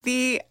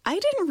The "I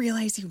didn't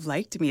realize you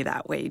liked me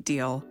that way"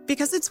 deal.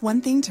 Because it's one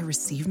thing to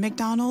receive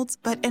McDonald's,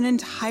 but an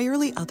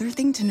entirely other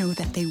thing to know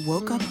that they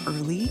woke up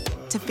early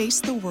to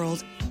face the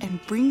world and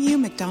bring you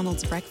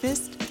McDonald's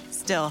breakfast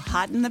still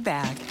hot in the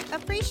bag.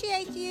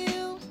 Appreciate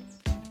you.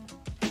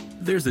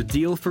 There's a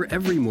deal for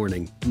every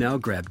morning. Now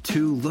grab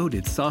 2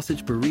 loaded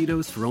sausage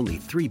burritos for only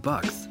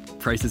 $3.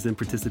 Prices and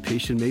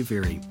participation may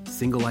vary.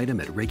 Single item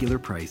at regular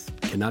price.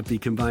 Cannot be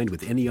combined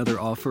with any other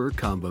offer or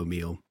combo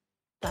meal.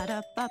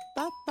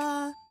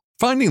 Ba-da-ba-ba-ba.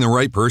 Finding the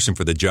right person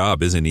for the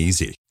job isn't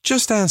easy.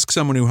 Just ask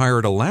someone who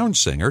hired a lounge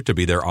singer to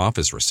be their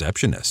office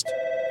receptionist.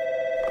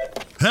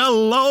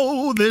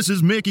 Hello, this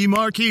is Mickey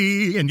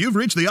Marquis, and you've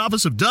reached the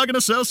office of Doug &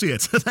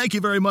 Associates. Thank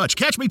you very much.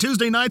 Catch me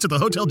Tuesday nights at the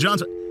Hotel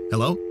Johnson.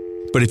 Hello?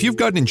 But if you've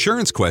got an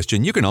insurance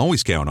question, you can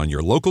always count on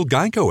your local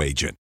Geico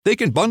agent. They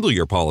can bundle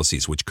your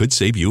policies, which could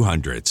save you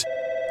hundreds.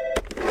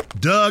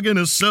 Doug &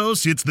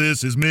 Associates,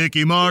 this is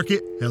Mickey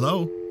Marquis.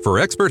 Hello? For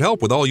expert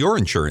help with all your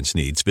insurance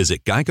needs,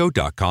 visit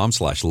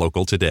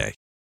geico.com/local today.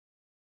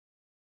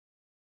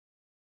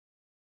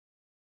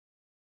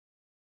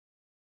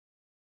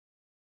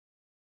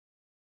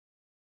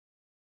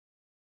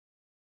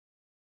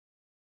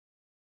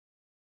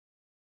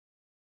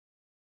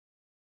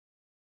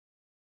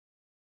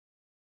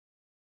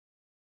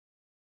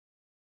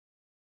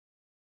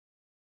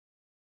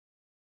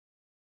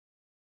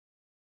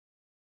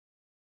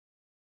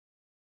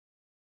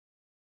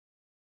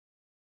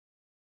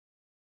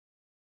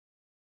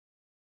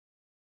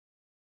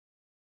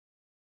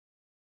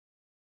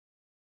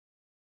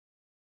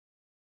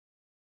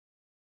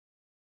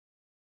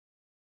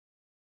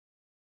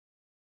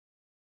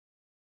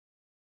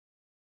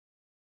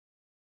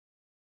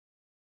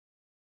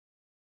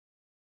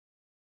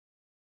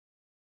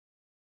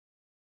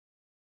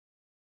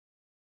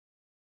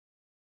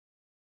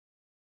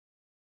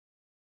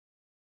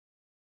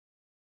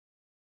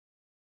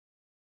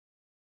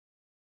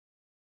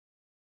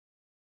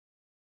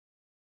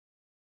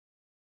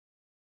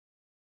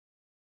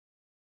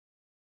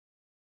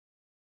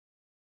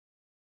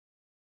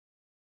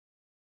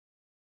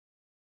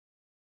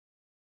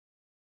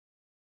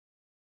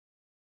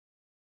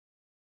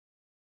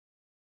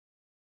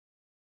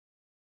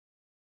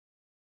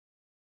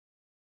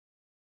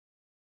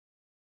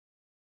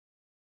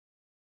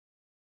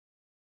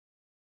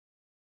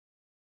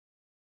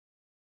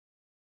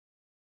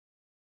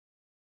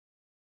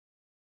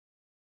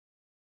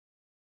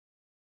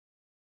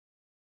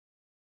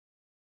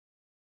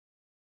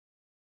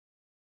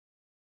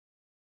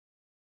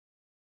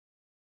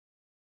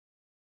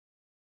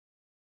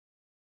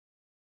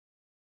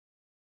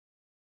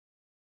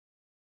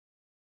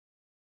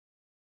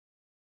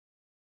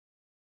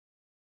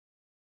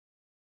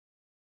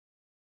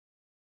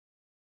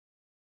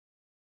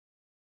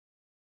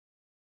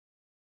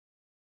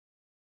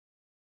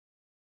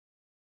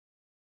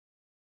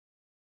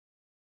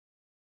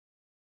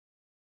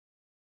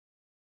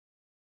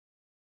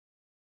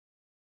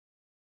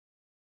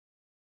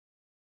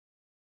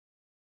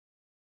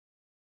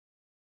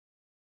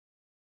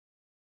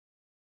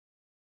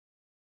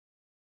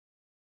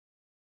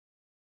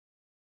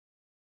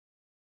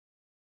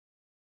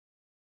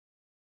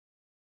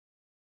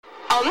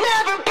 I'll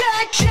never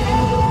back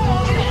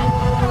down.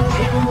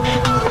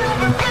 I'll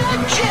never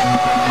back down.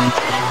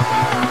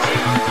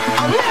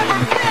 I'll never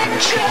back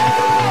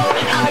down.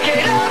 I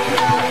get up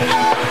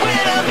when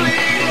I'm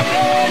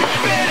bleeding,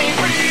 barely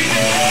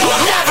breathing.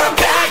 I'll never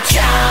back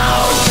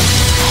down.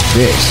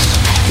 This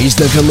is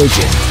the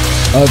collision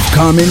of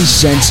common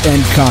sense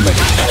and comedy.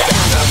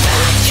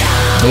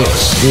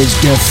 This is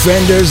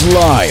Defenders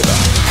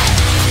Live.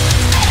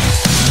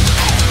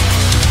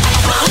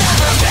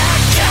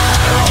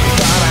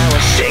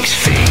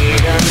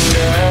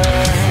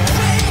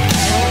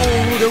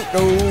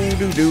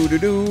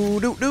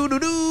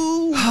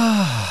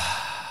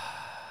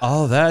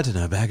 All that in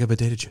a bag of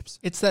potato chips.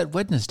 It's that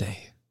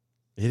Wednesday.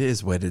 It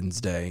is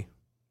Wednesday.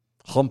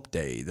 Hump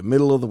day, the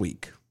middle of the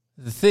week.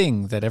 The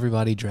thing that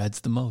everybody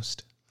dreads the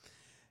most.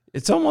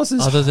 It's almost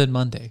as... Other than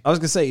Monday. I was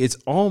going to say, it's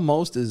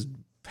almost as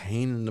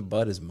pain in the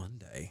butt as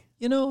Monday.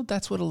 You know,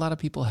 that's what a lot of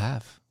people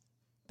have.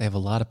 They have a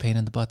lot of pain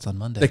in the butts on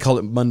Monday. They call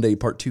it Monday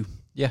Part 2.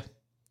 Yeah.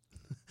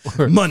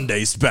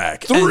 Monday's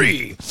back.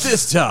 3.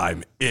 This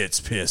time, it's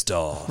pissed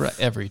off. Right,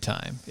 every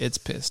time. It's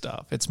pissed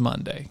off. It's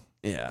Monday.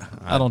 Yeah.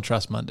 I don't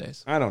trust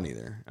Mondays. I don't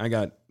either.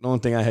 The only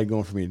thing I had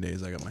going for me today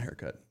is I got my hair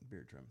cut.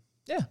 Beard trim.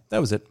 Yeah. That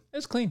was it.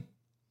 It's clean.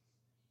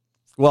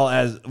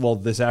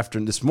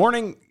 This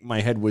morning,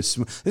 my head was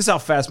smooth. This is how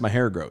fast my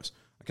hair grows.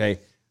 Okay.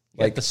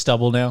 Like the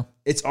stubble now?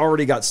 It's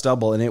already got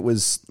stubble, and it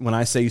was, when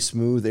I say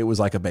smooth, it was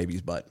like a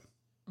baby's butt.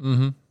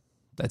 Mm-hmm.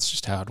 That's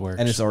just how it works.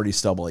 And it's already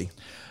stubbly.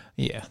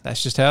 Yeah,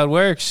 that's just how it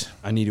works.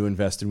 I need to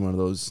invest in one of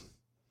those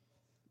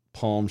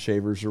palm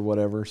shavers or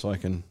whatever so I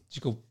can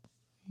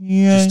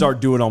just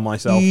start doing it on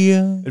myself.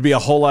 Yeah. It'd be a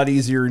whole lot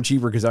easier and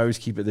cheaper because I always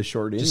keep it this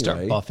short anyway. Just start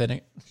buffing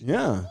it.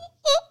 Yeah.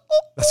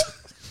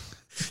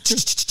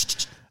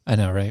 I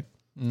know, right?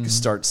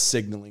 Start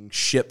signaling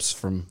ships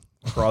from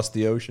across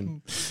the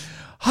ocean.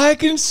 I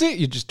can see.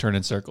 You just turn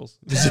in circles.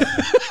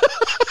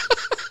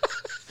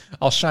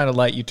 I'll shine a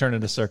light. You turn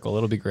in a circle.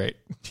 It'll be great.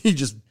 You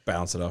just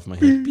bounce it off my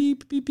head.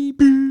 Beep, beep, beep,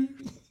 beep.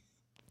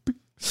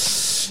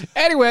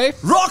 Anyway.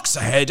 Rocks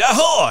ahead,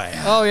 ahoy!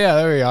 Oh, yeah,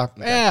 there we are.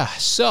 Okay. Yeah,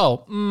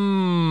 so,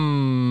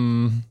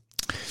 more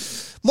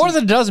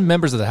than a dozen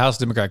members of the House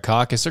Democrat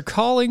caucus are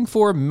calling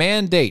for a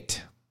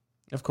mandate.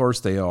 Of course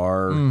they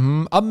are.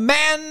 A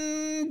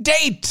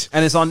mandate!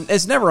 And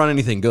it's never on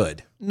anything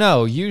good.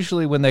 No,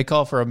 usually when they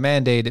call for a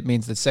mandate, it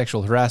means that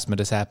sexual harassment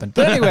has happened.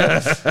 But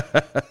anyway.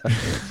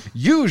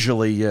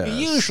 Usually, yes.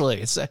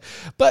 Usually.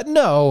 But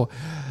no.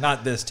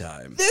 Not this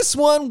time. This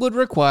one would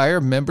require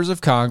members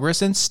of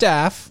Congress and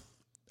staff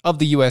of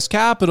the U.S.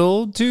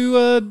 Capitol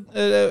to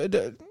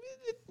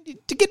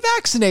get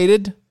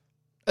vaccinated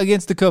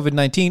against the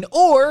COVID-19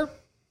 or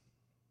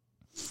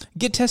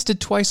get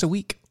tested twice a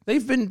week.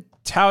 They've been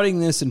touting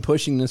this and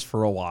pushing this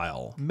for a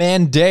while.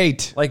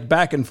 Mandate. Like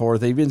back and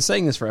forth. They've been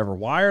saying this forever.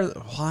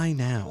 Why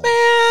now?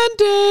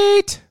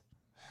 Mandate.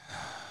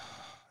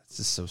 This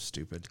is so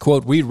stupid.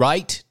 Quote, we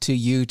write to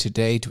you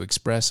today to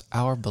express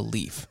our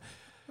belief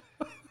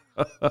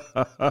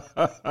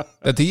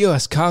that the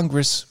U.S.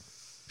 Congress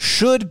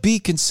should be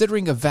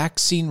considering a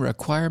vaccine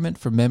requirement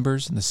for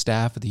members and the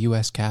staff of the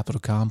U.S.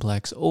 Capitol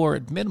complex, or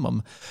at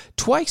minimum,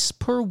 twice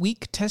per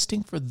week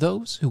testing for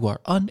those who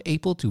are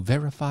unable to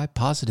verify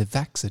positive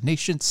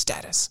vaccination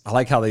status. I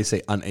like how they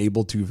say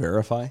unable to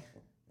verify.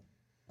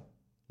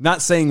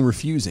 Not saying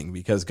refusing,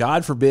 because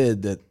God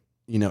forbid that,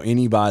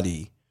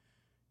 anybody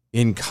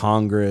in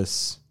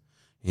Congress,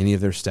 any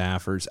of their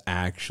staffers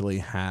actually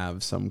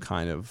have some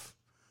kind of,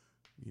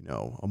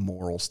 a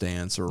moral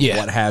stance or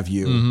what have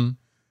you. Mm-hmm.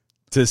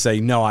 To say,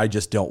 no, I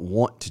just don't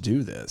want to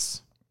do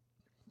this.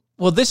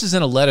 Well, this is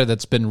in a letter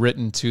that's been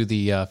written to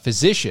the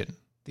physician,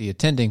 the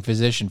attending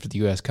physician for the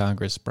U.S.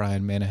 Congress,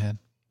 Brian Moynihan.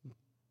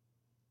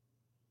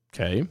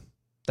 Okay.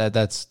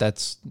 It's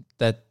just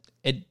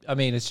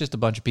a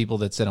bunch of people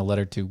that sent a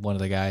letter to one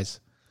of the guys.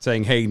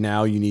 Saying, hey,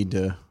 now you need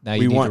to...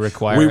 We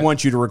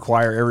want you to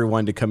require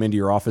everyone to come into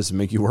your office and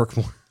make you work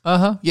more.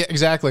 Uh-huh. Yeah,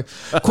 exactly.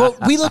 Quote,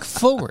 we look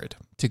forward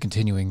to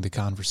continuing the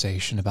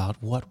conversation about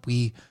what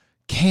we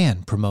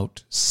can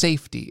promote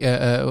safety,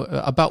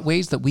 about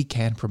ways that we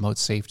can promote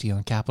safety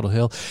on Capitol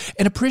Hill,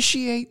 and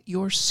appreciate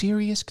your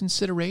serious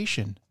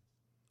consideration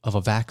of a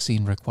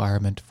vaccine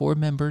requirement for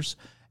members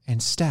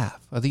and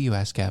staff of the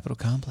U.S. Capitol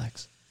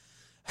complex.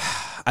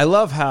 I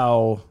love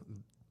how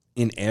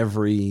in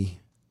every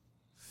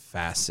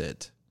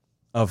facet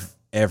of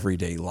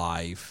everyday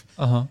life,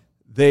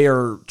 they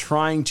are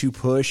trying to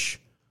push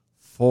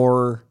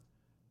for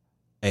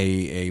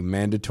a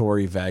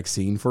mandatory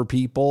vaccine for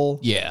people.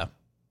 Yeah.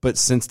 But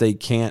since they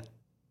can't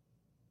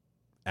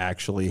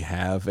actually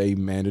have a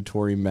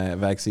mandatory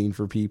vaccine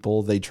for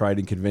people, they try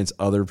to convince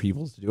other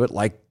people to do it,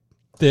 like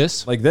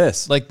this,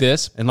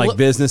 and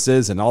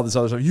businesses and all this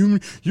other stuff. You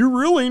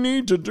really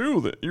need to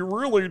do that. You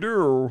really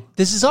do.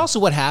 This is also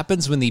what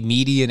happens when the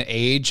median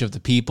age of the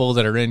people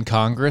that are in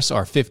Congress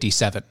are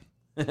 57.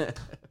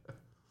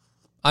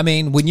 I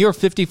mean, when you're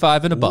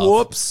 55 and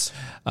above,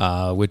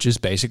 which is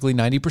basically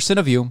 90%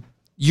 of you,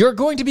 you're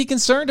going to be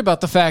concerned about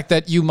the fact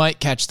that you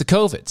might catch the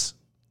COVIDs.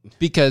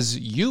 Because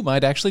you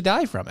might actually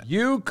die from it.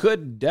 You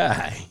could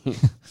die.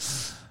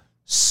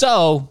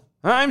 So,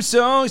 I'm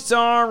so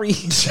sorry.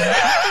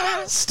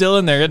 Still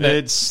in there, isn't it?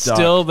 It's stuck.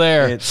 Still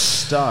there. It's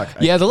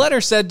stuck. Yeah, the letter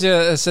said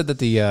that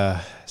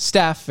the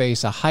staff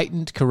face a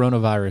heightened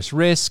coronavirus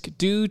risk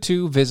due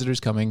to visitors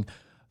coming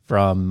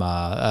from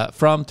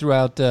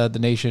throughout the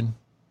nation.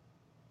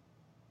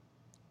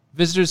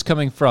 Visitors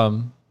coming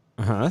from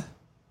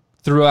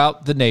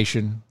throughout the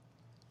nation.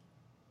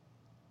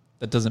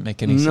 That doesn't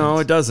make any sense. No,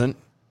 it doesn't.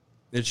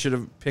 It should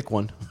have pick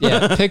one.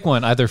 Yeah, pick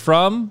one, either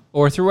from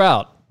or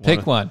throughout.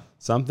 Pick one.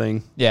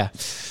 Something. Yeah.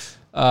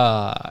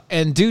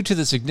 And due to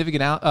the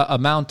significant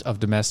amount of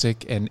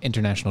domestic and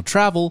international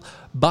travel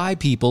by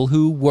people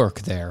who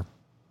work there.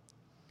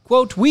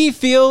 Quote, we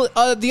feel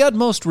the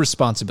utmost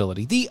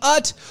responsibility. The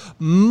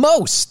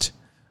utmost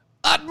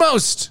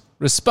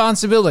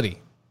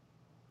responsibility.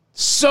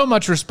 So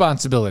much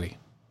responsibility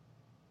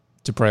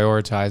to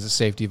prioritize the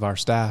safety of our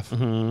staff.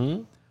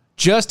 Mm-hmm.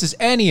 Just as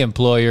any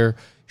employer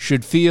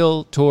should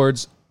feel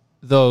towards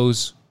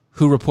those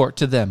who report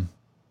to them.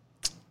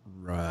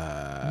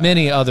 Right.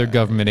 Many other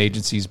government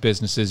agencies,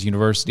 businesses,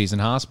 universities, and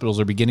hospitals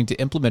are beginning to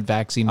implement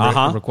vaccine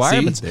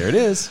requirements. See, there it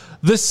is.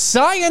 The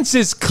science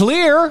is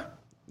clear.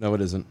 No,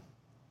 it isn't.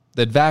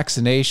 That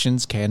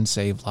vaccinations can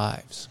save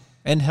lives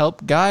and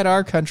help guide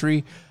our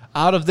country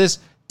out of this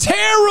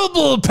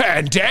terrible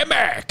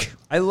pandemic.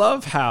 I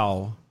love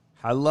how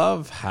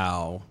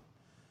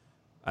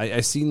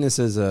I seen this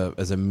as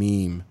a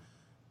meme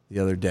the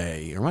other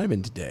day, or it might have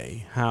been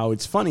today, how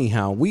it's funny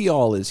how we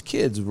all as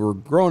kids were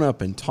grown up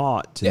and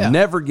taught to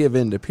never give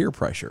in to peer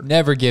pressure.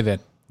 Never give in.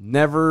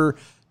 Never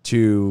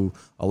to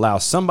allow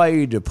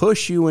somebody to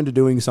push you into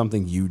doing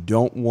something you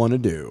don't want to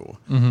do.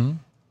 Mm-hmm.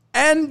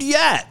 And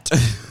yet,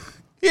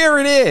 here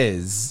it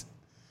is.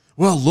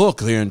 well, look,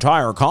 the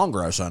entire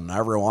Congress and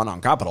everyone on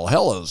Capitol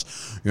Hill is,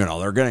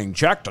 they're getting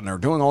checked and they're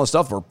doing all this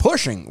stuff. We're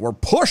pushing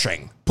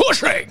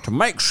to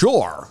make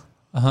sure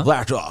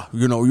that,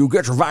 you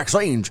get your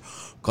vaccines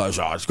because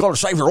it's going to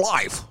save your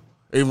life,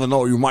 even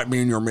though you might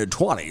be in your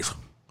mid-20s,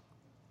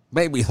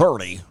 maybe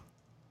 30.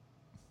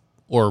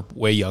 Or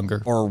way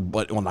younger. Or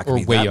not going to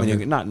be way that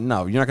younger. many.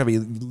 No, you're not going to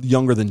be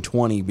younger than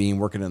 20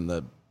 working in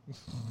the...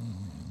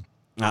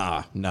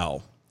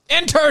 no.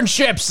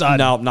 Internship, son.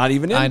 No, not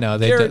even in. I know.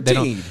 They Guaranteed.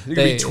 don't. You're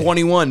going to be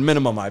 21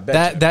 minimum, I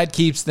bet. That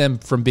keeps them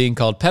from being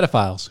called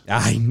pedophiles.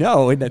 I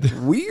know. Isn't that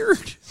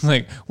weird?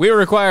 Like, we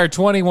require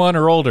 21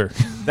 or older.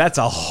 That's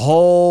a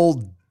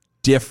whole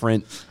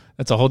different...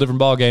 That's a whole different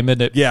ballgame,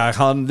 isn't it? Yeah,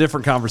 a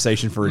different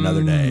conversation for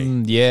another day.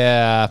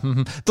 Yeah.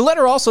 The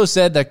letter also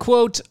said that,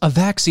 quote, a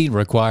vaccine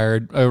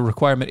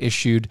requirement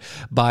issued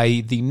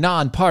by the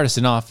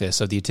nonpartisan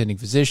office of the attending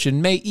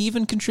physician may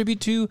even contribute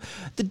to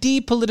the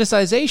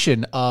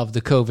depoliticization of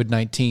the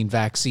COVID-19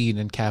 vaccine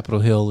in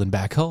Capitol Hill and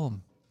back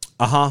home.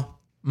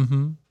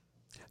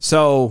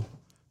 So,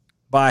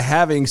 by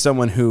having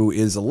someone who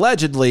is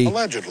allegedly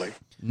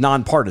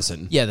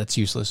nonpartisan. Yeah, that's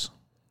useless.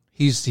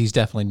 He's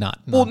definitely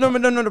not. Well, no.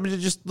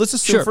 Just let's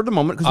assume for the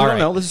moment, because we don't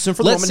know. Let's assume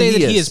for the moment say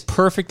that he is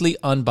perfectly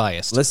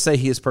unbiased. Let's say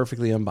he is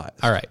perfectly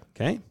unbiased. All right.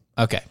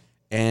 Okay.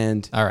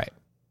 And all right.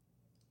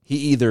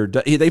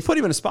 They put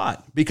him in a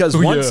spot because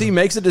once he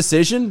makes a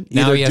decision,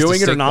 either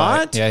doing it or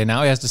not. Yeah,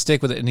 now he has to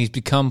stick with it, and he's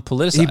become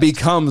politicized. He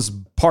becomes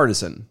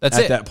partisan at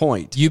that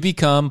point. You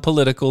become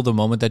political the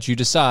moment that you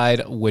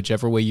decide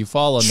whichever way you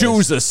fall on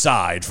Choose a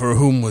side, for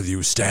whom will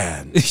you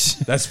stand?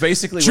 That's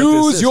basically Choose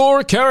what this is.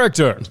 your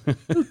character.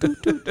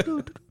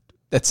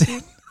 That's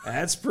it.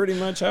 That's pretty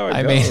much how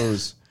it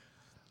goes.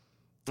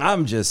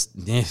 I'm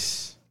just...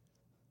 This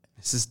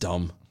is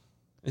dumb.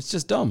 It's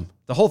just dumb.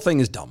 The whole thing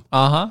is dumb.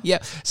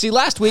 Yeah. See,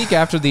 last week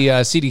after the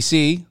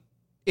CDC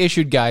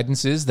issued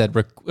guidances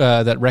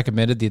that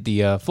recommended that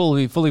the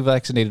fully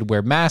vaccinated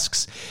wear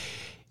masks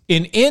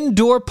in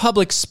indoor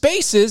public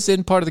spaces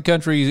in part of the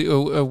country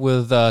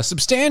with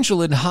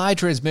substantial and high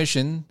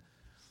transmission,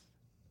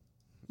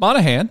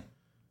 Monahan,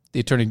 the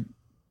attorney,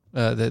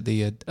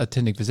 the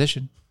attending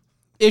physician,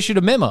 issued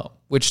a memo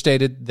which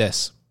stated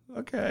this: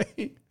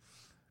 Okay.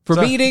 For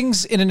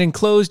meetings in an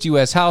enclosed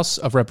U.S. House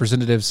of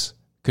Representatives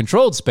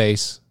controlled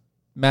space,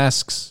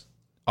 masks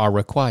are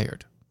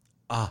required.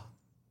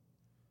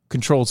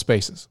 Controlled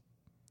spaces.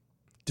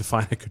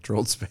 Define a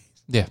controlled space.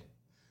 Yeah.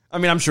 I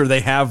mean, I'm sure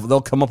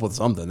they'll come up with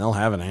something. They'll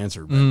have an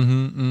answer. But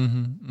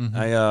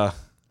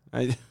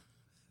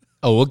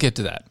we'll get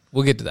to that.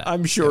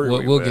 I'm sure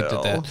we'll get to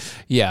that.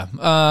 Yeah.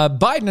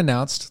 Biden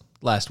announced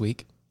last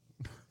week.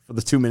 For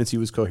the 2 minutes he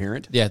was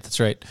coherent? Yeah, that's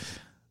right.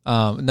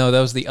 No, that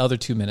was the other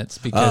 2 minutes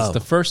because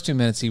the first 2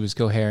 minutes he was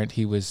coherent.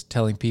 He was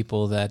telling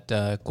people that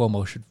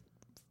Cuomo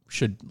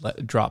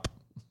should drop.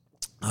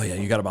 Oh yeah,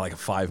 you got about like a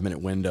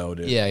 5-minute window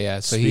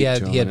to So he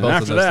had both of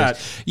after those that,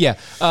 things. Yeah,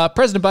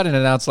 President Biden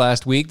announced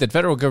last week that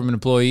federal government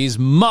employees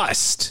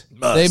must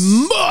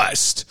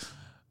attest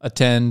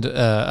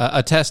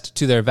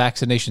to their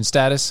vaccination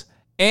status,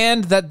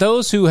 and that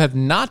those who have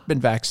not been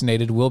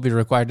vaccinated will be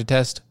required to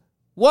test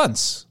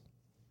once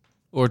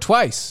or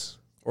twice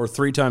or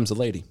 3 times a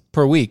lady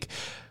per week,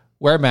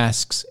 wear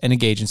masks, and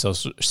engage in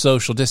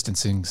social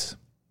distancing.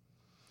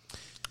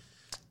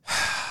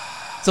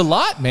 It's a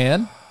lot,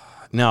 man.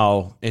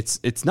 No,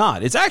 it's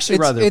not. It's actually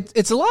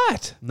it's a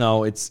lot.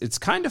 No, it's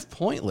kind of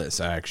pointless,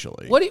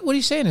 actually. What are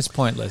you saying is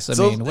pointless? I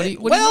mean, what do you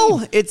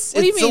mean? It's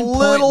a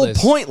little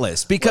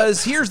pointless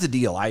because here's the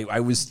deal. I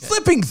was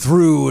flipping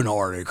through an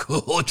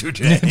article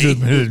today.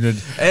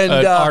 And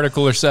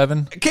article or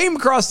 7. Came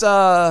across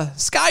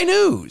Sky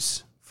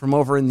News from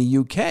over in the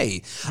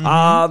UK.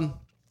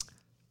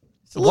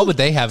 What would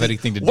they have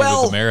anything to do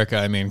with America?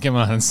 I mean, come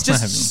on.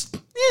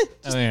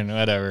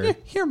 Whatever.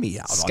 Hear me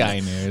out.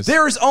 Sky News.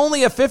 There's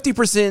only a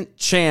 50%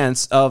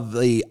 chance of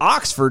the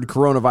Oxford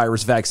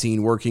coronavirus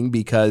vaccine working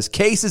because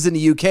cases in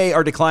the UK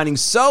are declining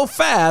so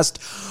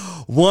fast.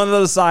 One of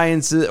the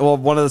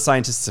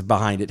scientists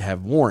behind it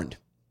have warned.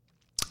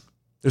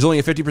 There's only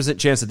a 50%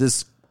 chance that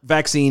this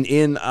vaccine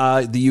in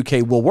the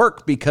UK will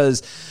work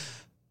because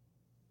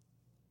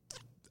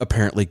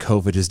apparently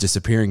COVID is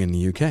disappearing in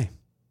the UK.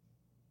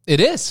 It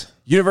is.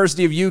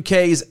 University of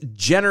UK's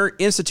Jenner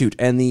Institute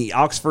and the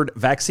Oxford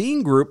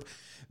Vaccine Group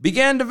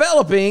began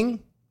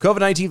developing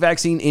COVID-19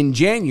 vaccine in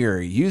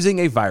January using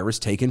a virus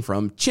taken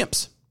from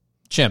chimps.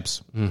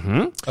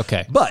 Mm-hmm.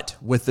 Okay. But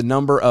with the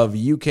number of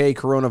UK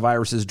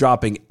coronaviruses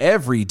dropping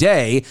every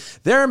day,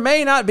 there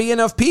may not be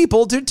enough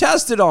people to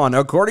test it on,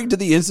 according to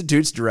the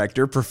Institute's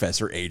director,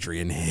 Professor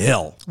Adrian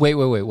Hill. Wait.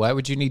 Why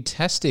would you need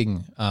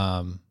testing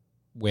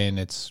when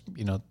it's,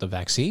 the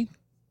vaccine?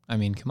 I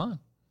mean, come on.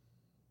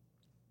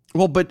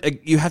 Well,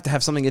 but you have to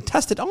have something to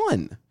test it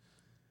on.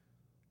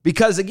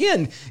 Because,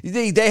 again,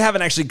 they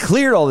haven't actually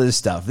cleared all this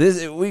stuff.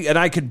 We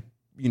could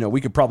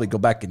probably go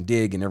back and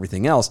dig and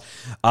everything else.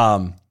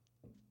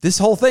 This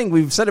whole thing,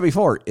 we've said it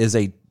before, is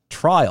a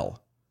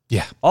trial.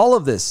 Yeah. All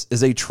of this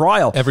is a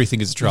trial.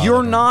 Everything is a trial.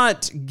 You're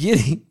not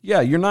getting,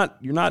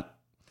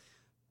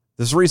 the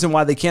There's a reason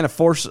why they can't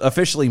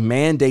officially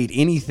mandate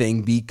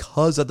anything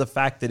because of the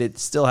fact that it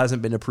still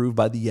hasn't been approved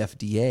by the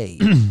FDA.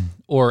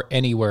 Or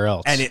anywhere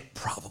else. And it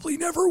probably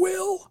never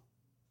will.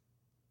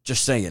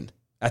 Just saying,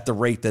 at the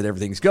rate that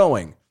everything's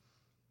going.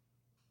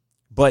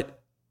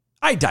 But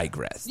I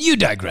digress. You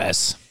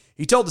digress.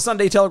 He told the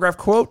Sunday Telegraph,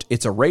 quote,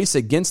 "It's a race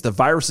against the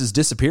virus's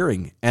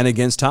disappearing and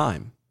against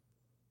time.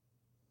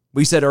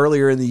 We said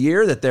earlier in the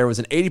year that there was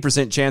an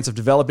 80% chance of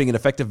developing an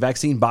effective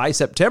vaccine by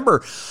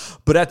September.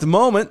 But at the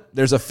moment,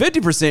 there's a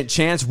 50%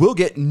 chance we'll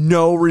get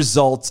no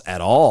results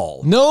at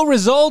all. No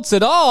results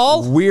at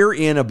all? We're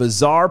in a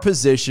bizarre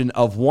position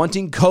of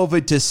wanting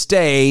COVID to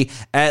stay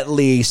at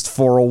least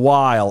for a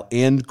while,"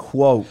 end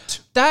quote.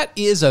 That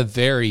is a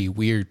very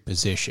weird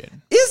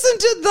position.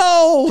 Isn't it,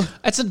 though?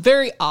 It's a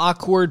very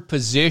awkward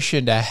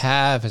position to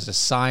have as a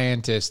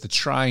scientist that's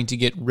trying to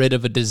get rid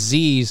of a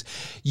disease.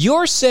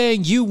 You're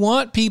saying you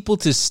want people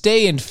to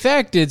stay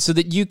infected so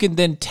that you can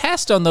then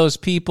test on those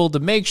people to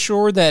make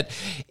sure that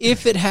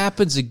if it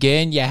happens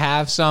again, you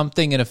have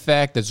something in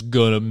effect that's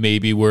going to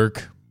maybe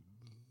work.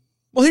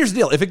 Well, here's the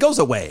deal. If it goes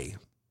away,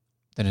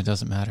 then it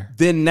doesn't matter.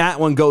 Then that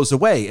one goes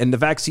away, and the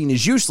vaccine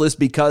is useless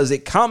because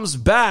it comes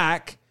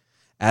back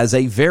as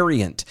a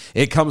variant.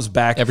 It comes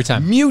back every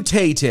time,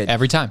 mutated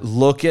every time.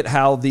 Look at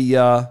how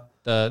the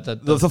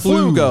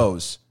flu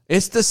goes.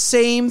 It's the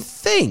same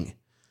thing.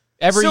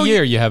 Every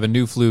year you have a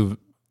new flu.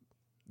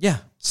 Yeah.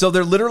 So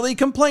they're literally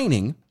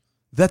complaining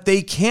that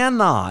they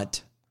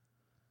cannot,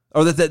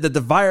 or that the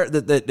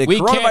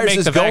coronavirus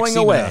is going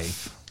away.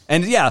 Enough.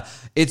 And yeah,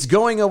 it's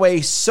going away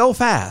so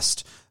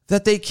fast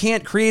that they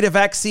can't create a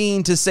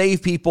vaccine to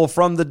save people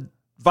from the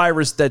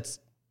virus that's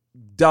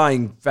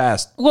dying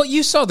fast. Well,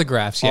 you saw the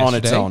graphs yesterday. On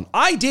its own.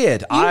 I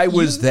did. I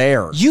was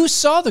there. You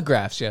saw the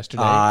graphs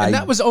yesterday. And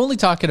that was only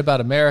talking about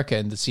America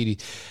and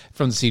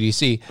from the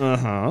CDC.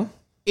 Uh-huh.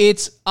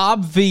 It's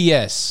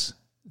obvious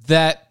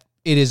that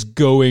it is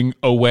going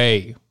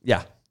away.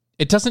 Yeah.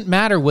 It doesn't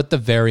matter what the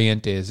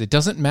variant is. It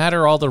doesn't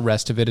matter all the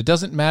rest of it. It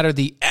doesn't matter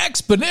the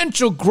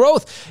exponential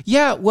growth.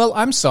 Yeah, well,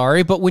 I'm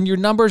sorry, but when your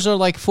numbers are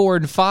like 4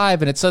 and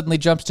 5 and it suddenly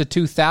jumps to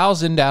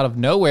 2,000 out of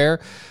nowhere,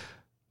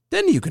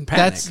 then you can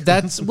panic.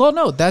 That's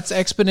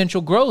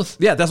exponential growth.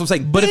 Yeah, that's what I'm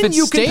saying. But then if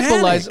it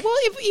stabilizes,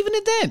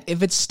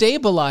 if it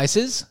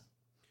stabilizes,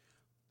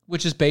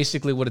 which is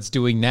basically what it's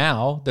doing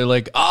now, they're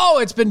like, oh,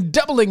 it's been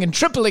doubling and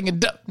tripling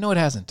and no, it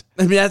hasn't.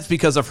 I mean, that's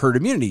because of herd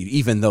immunity,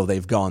 even though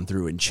they've gone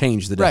through and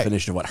changed the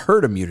definition of what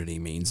herd immunity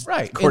means.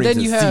 Right. According to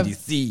the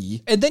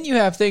CDC. And then you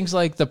have things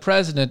like the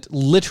president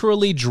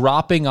literally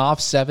dropping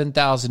off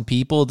 7,000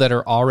 people that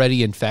are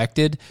already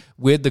infected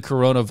with the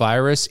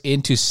coronavirus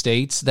into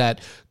states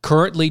that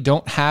currently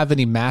don't have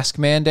any mask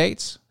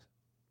mandates.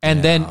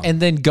 And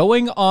then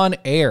going on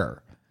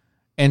air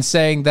and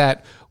saying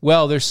that,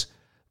 well, there's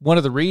one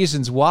of the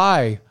reasons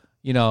why,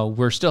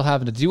 we're still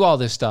having to do all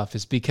this stuff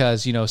is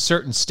because,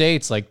 certain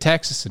states like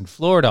Texas and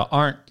Florida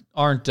aren't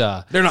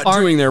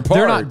doing their part.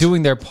 They're not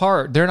doing their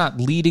part. They're not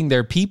leading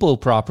their people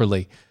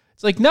properly.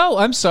 It's like, no,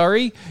 I'm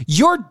sorry.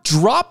 You're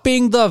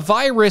dropping the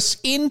virus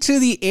into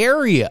the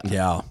area.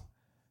 Yeah.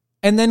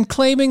 And then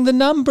claiming the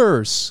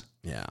numbers.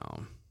 Yeah.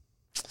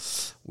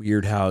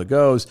 Weird how it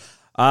goes.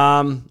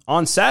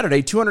 On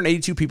Saturday,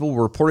 282 people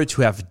were reported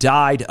to have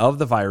died of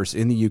the virus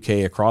in the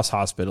UK across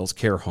hospitals,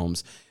 care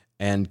homes,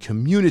 and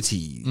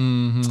communities.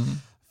 Mm-hmm.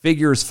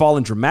 Figures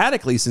fallen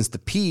dramatically since the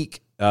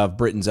peak of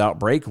Britain's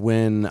outbreak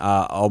when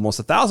almost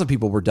 1,000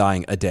 people were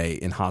dying a day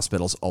in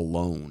hospitals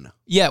alone.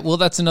 Yeah, well,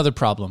 that's another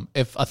problem.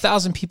 If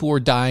 1,000 people were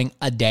dying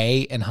a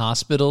day in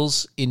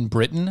hospitals in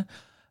Britain,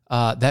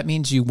 that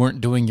means you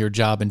weren't doing your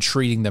job and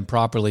treating them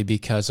properly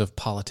because of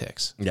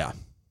politics. Yeah.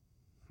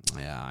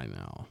 Yeah, I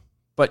know.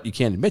 But you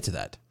can't admit to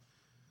that.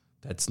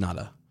 That's not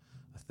a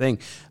thing.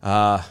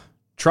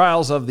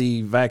 Trials of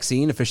the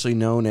vaccine, officially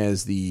known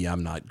as the,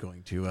 I'm not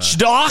going to...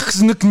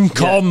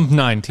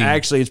 COVID-19.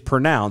 Actually, it's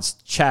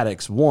pronounced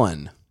Chaddox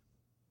 1.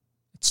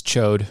 It's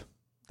chode.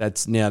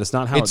 That's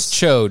not how it's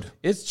chode.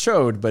 It's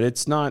chode, but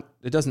it's not,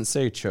 it doesn't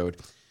say chode.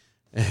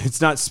 It's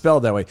not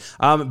spelled that way.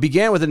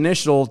 Began with an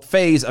initial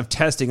phase of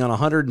testing on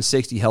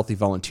 160 healthy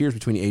volunteers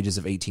between the ages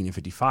of 18 and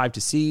 55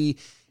 to see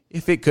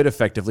if it could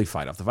effectively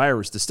fight off the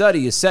virus. The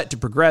study is set to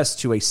progress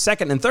to a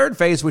second and third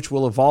phase, which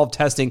will involve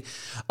testing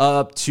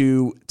up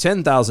to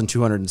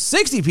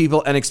 10,260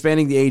 people and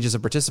expanding the ages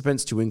of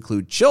participants to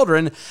include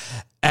children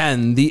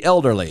and the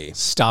elderly.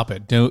 Stop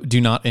it. Do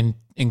not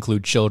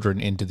include children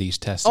into these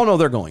tests. Oh, no,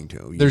 they're going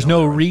to. There's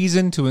no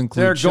reason to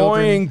include children.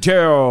 They're going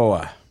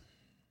to.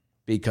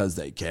 Because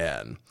they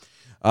can.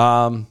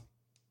 But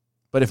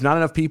if not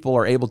enough people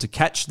are able to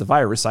catch the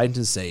virus,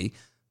 scientists say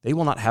they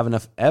will not have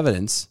enough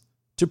evidence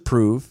to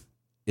prove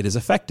it is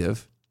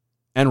effective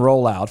and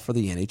roll out for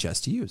the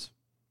NHS to use.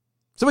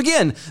 So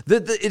again,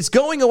 it's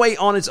going away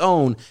on its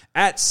own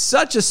at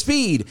such a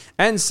speed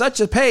and such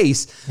a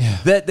pace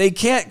that they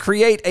can't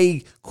create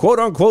a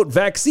quote-unquote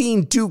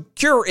vaccine to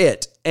cure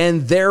it,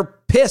 and they're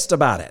pissed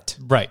about it.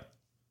 Right.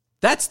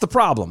 That's the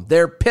problem.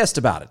 They're pissed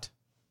about it.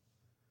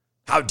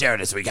 How dare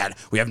this? We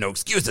have no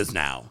excuses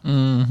now.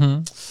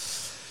 Mm-hmm.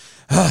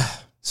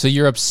 So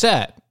you're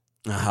upset.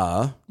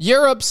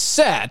 You're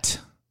upset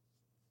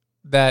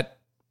that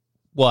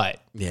what?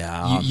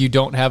 Yeah. You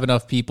don't have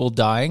enough people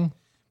dying?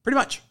 Pretty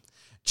much.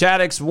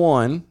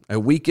 ChAdX1, a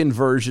weakened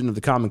version of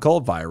the common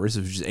cold virus,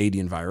 which is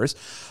avian virus,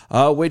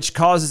 which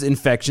causes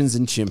infections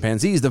in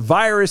chimpanzees. The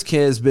virus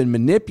has been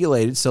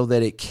manipulated so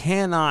that it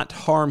cannot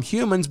harm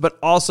humans, but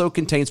also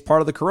contains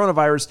part of the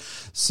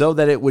coronavirus so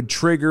that it would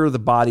trigger the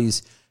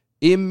body's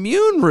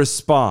immune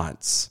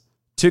response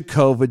to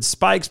COVID,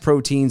 spikes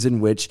proteins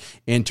in which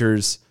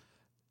enters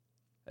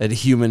at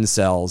human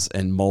cells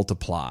and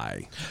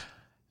multiply.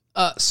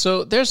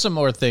 So there's some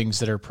more things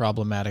that are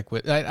problematic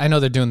with. I know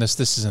they're doing this.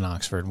 This is in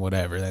Oxford,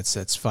 whatever.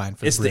 That's fine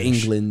for it's the British.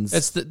 The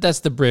Englands.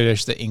 That's the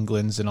British, the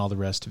Englands, and all the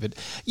rest of it.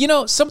 You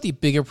know, some of the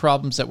bigger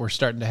problems that we're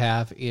starting to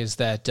have is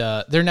that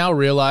they're now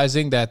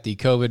realizing that the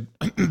COVID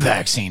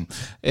vaccine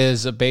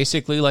is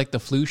basically like the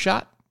flu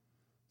shot.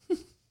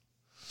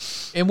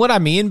 And what I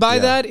mean by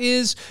that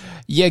is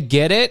you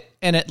get it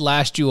and it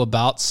lasts you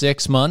about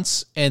 6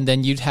 months, and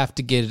then you'd have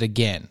to get it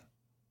again.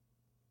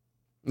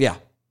 Yeah.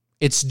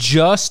 It's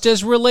just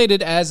as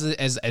related as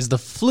the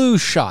flu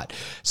shot.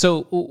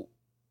 So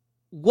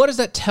what does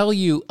that tell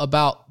you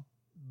about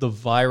the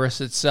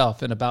virus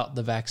itself and about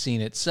the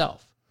vaccine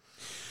itself?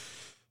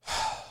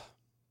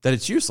 That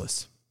it's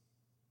useless.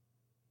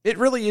 It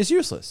really is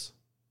useless.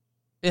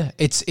 Yeah,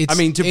 it's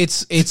something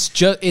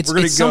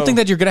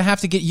that you're going to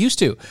have to get used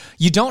to.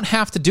 You don't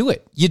have to do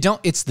it.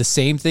 It's the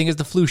same thing as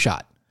the flu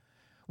shot.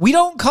 We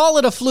don't call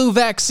it a flu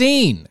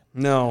vaccine.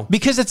 No.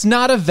 Because it's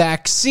not a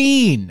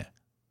vaccine.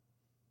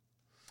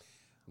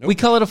 Nope. We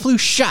call it a flu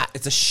shot.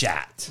 It's a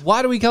shot.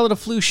 Why do we call it a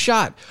flu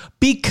shot?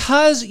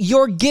 Because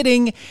you're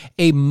getting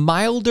a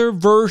milder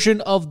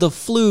version of the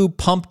flu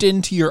pumped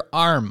into your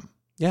arm.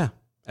 Yeah.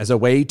 As a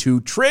way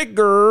to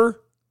trigger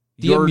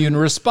the immune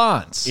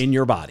response in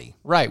your body.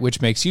 Right,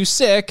 which makes you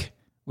sick,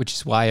 which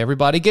is why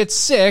everybody gets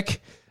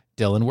sick.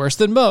 Dylan worse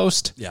than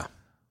most. Yeah.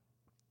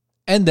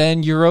 And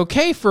then you're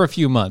okay for a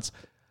few months.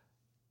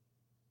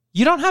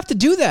 You don't have to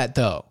do that,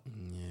 though.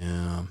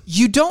 Yeah.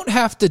 You don't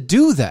have to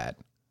do that.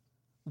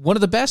 One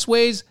of the best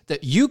ways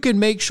that you can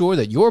make sure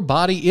that your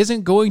body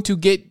isn't going to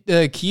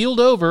get keeled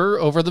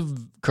over the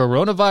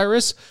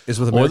coronavirus is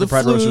with American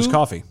Pride Roasters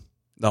coffee.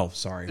 No,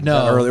 sorry. No,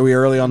 are we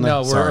early on that?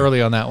 No, we're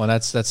early on that one.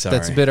 That's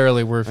a bit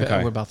early. We're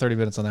about 30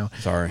 minutes on that one.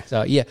 Sorry.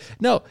 So yeah,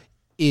 no,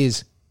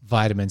 is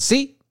vitamin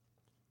C,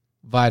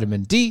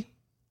 vitamin D,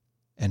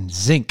 and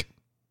zinc.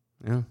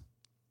 Yeah,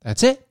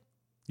 that's it.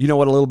 You know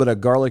what? A little bit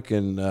of garlic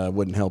and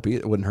wouldn't help.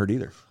 It wouldn't hurt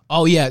either.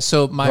 Oh yeah,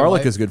 so my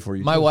garlic wife, is good for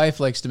you. My wife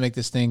likes to make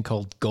this thing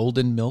called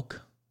golden milk.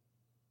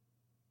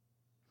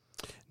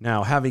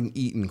 Now, having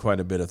eaten quite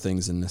a bit of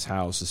things in this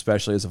house,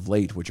 especially as of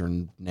late, which are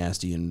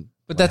nasty and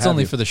but that's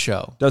only for the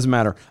show. Doesn't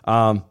matter.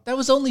 That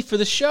was only for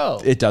the show.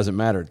 It doesn't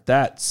matter.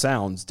 That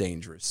sounds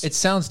dangerous. It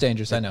sounds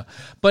dangerous, I know,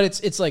 but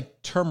it's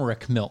like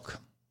turmeric milk.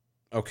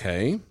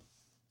 Okay.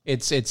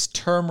 It's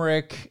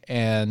turmeric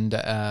and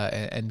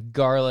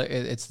garlic.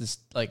 It's this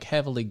like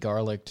heavily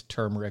garliced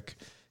turmeric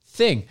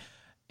thing.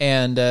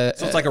 And so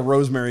it's like a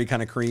rosemary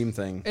kind of cream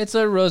thing. It's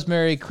a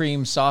rosemary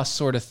cream sauce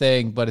sort of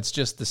thing, but it's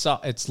just the sauce.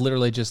 It's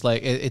literally just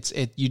like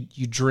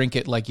you drink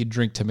it like you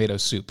drink tomato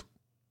soup.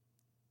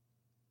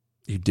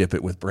 You dip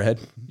it with bread?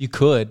 You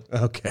could.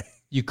 Okay.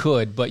 You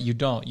could, but you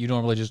don't. You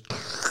normally just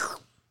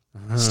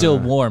still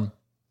warm.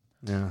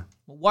 Yeah.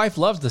 My wife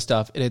loves the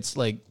stuff, and it's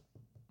like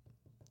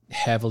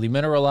heavily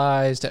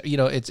mineralized. You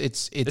know,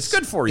 it's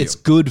good for you. It's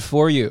good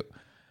for you.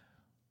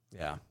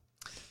 Yeah.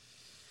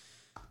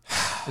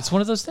 It's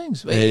one of those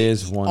things. It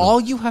is one. All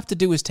you have to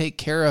do is take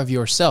care of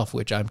yourself,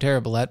 which I'm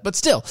terrible at, but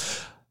still,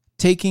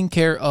 taking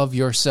care of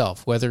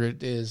yourself, whether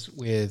it is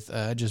with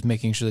just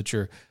making sure that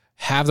you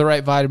have the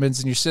right vitamins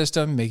in your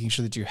system, making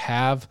sure that you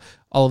have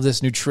all of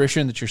this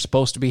nutrition that you're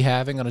supposed to be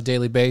having on a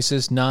daily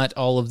basis, not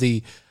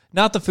the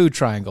food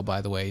triangle,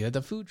 by the way.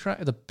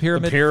 The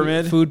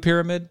pyramid. Food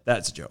pyramid.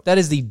 That's a joke. That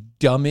is the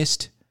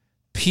dumbest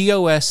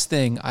POS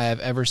thing I have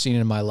ever seen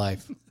in my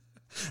life.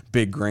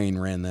 Big Grain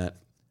ran that.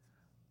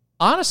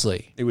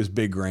 Honestly. It was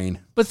Big Grain.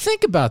 But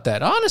think about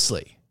that,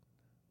 honestly.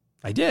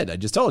 I did. I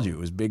just told you it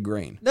was Big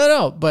Grain.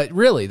 No, but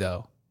really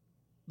though.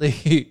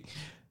 The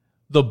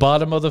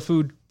bottom of the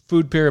food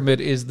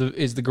pyramid is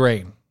the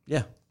grain.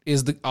 Yeah.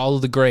 Is all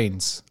of the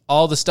grains.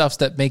 All the stuffs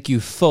that make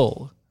you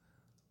full.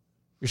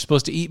 You're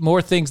supposed to eat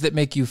more things that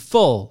make you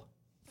full.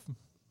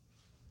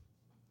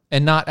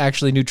 And not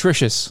actually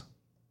nutritious.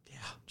 Yeah.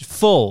 Just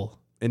full.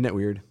 Isn't that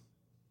weird?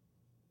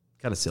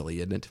 Kind of silly,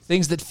 isn't it?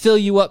 Things that fill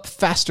you up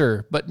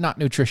faster, but not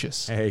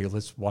nutritious. Hey,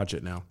 let's watch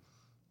it now.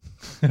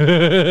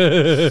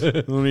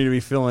 Don't need to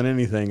be filling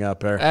anything up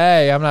there.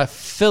 Hey, I'm not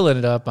filling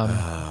it up. I'm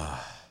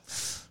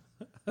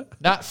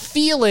not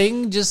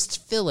feeling,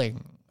 just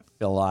filling.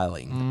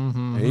 Filling.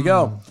 Mm-hmm. There you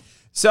go.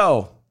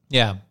 So,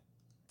 yeah.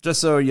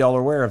 Just so y'all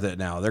are aware of that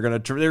now,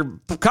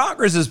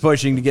 Congress is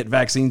pushing to get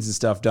vaccines and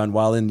stuff done,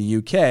 while in the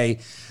UK,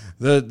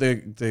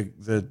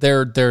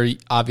 they're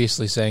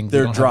obviously saying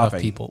they're don't dropping have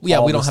enough people.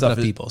 Yeah, we don't have enough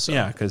people. So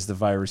yeah, because the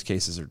virus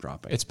cases are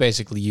dropping. It's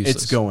basically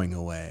useless. It's going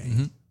away.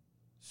 Mm-hmm.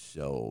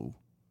 So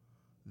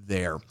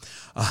there.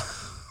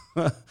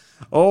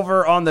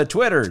 Over on the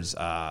Twitters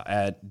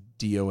at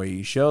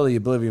DOAE Show, the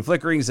Oblivion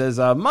Flickering says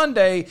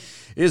Monday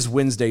is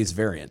Wednesday's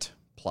variant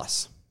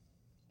plus.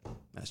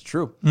 That's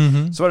true.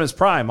 So is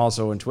Prime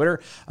also on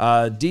Twitter.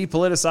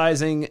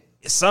 Depoliticizing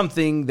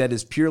something that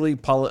is purely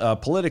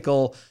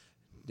political,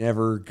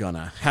 never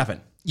gonna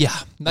happen. Yeah,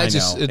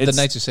 the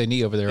Knights of St.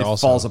 Knee over there it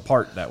also falls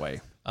apart that way.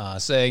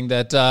 Saying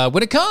that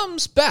when it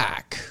comes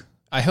back,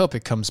 I hope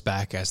it comes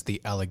back as the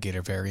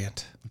alligator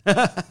variant.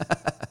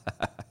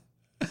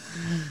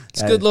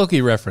 It's a good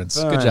Loki reference.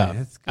 Good job.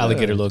 Good.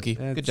 Alligator Loki.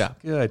 Good job.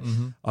 Good.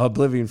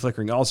 Oblivion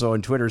Flickering also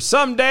on Twitter.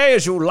 Someday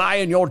as you lie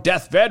in your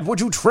deathbed, would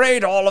you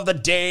trade all of the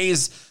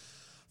days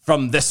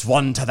from this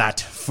one to that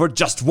for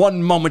just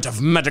one moment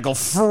of medical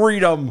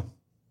freedom?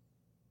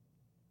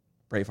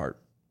 Braveheart.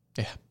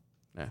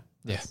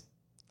 Yeah.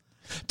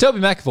 Toby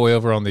McAvoy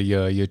over on the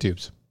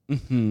YouTubes.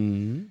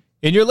 Mm-hmm.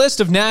 In your list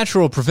of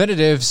natural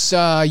preventatives,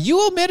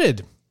 you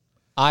omitted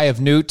Eye of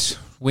Newt,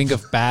 Wing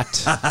of Bat.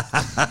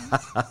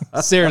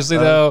 Seriously,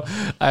 though,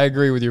 I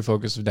agree with your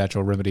focus of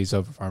natural remedies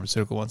over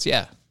pharmaceutical ones.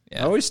 Yeah.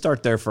 Always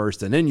start there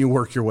first, and then you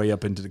work your way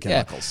up into the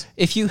chemicals.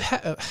 Yeah. If you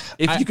can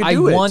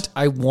do it.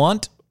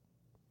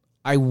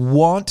 I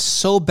want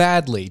so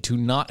badly to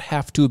not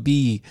have to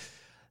be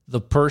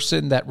the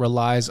person that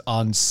relies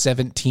on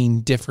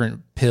 17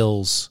 different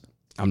pills.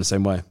 I'm the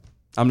same way.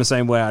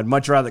 I'd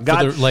much rather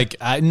God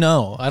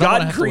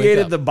God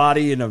created the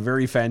body in a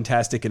very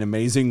fantastic and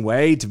amazing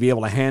way to be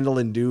able to handle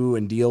and do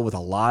and deal with a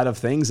lot of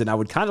things, and I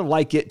would kind of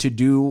like it to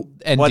do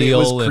and what it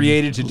was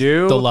created to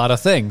do. A lot of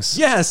things.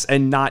 Yes,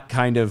 and not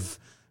kind of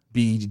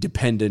be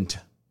dependent.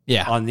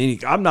 On any.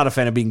 I'm not a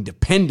fan of being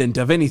dependent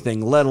of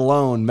anything, let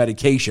alone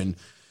medication.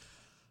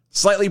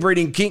 Slightly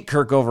breeding Kink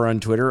Kirk over on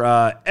Twitter.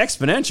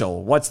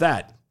 Exponential. What's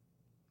that?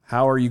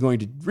 How are you going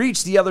to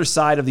reach the other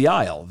side of the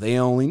aisle? They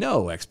only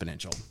know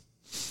exponential.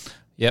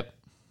 Yep.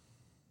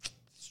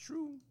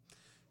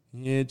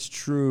 It's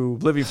true.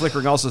 Oblivion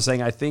Flickering also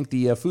saying, I think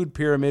the food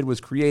pyramid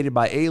was created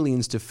by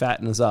aliens to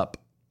fatten us up.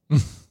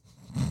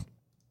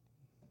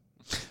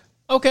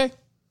 Okay.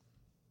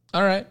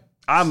 All right.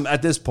 I'm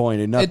at this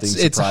point, and nothing surprises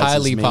me. It's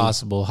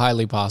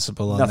highly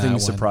possible on nothing that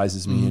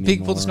surprises me anymore.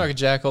 People snark a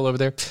jackal over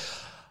there.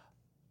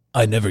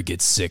 I never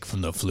get sick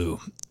from the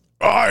flu.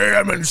 I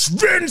am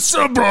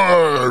invincible.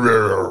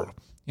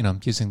 I'm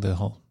using the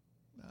whole...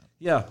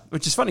 Yeah,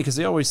 which is funny because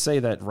they always say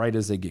that right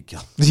as they get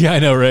killed. Yeah, I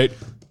know, right?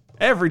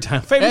 Every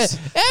time. Every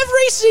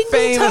single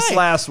famous time.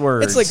 last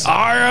words. It's like,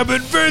 I am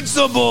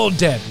invincible.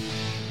 Dead.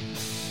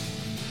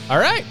 All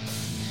right.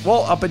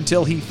 Well, up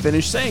until he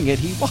finished saying it,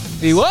 he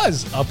was. He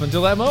was, up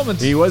until that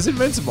moment. He was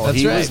invincible. That's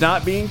he right. was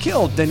not being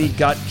killed. Then he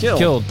got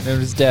killed. And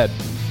was dead.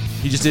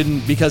 He just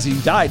didn't, because he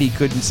died, he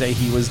couldn't say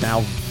he was now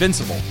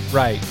invincible.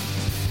 Right.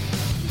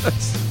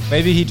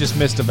 Maybe he just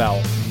missed a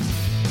vowel.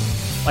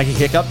 Like he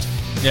hiccuped?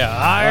 Yeah,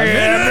 I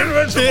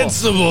am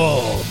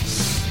invincible.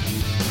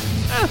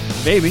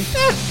 Maybe.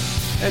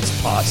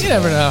 It's possible. You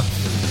never know.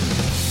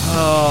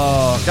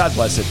 Oh, God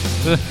bless it.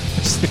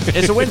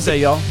 It's a Wednesday,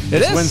 y'all.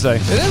 It's Wednesday.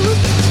 It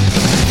is.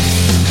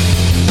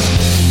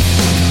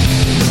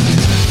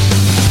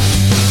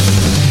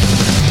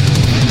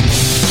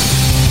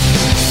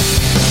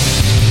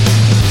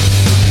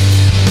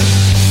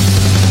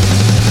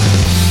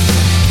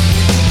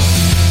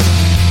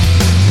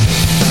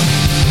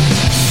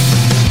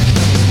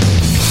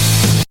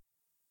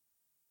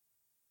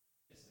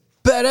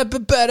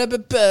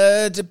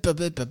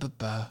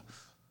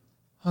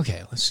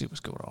 Okay, let's see what's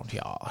going on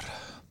here.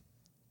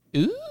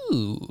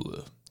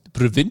 Ooh,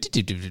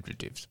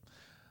 preventatives.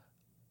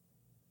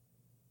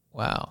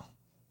 Wow,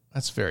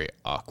 that's very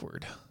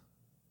awkward.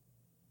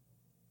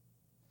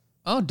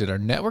 Oh, did our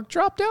network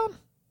drop down?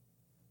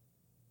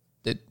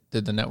 Did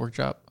the network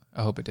drop?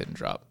 I hope it didn't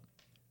drop.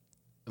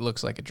 It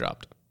looks like it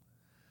dropped.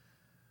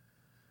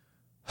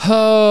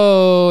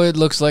 Oh, it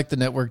looks like the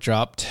network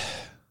dropped.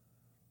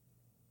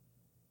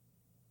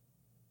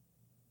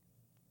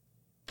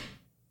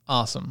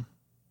 Awesome.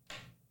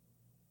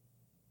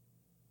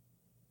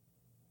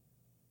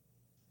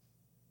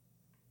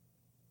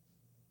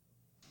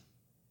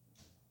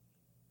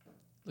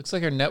 Looks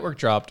like our network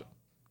dropped.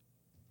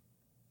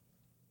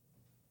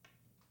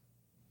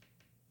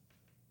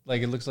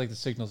 Like, it looks like the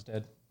signal's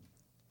dead.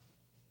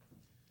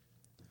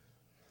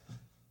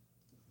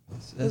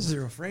 It says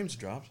 0 frames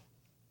dropped.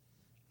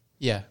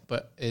 Yeah,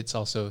 but it's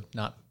also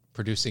not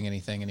producing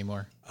anything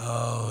anymore.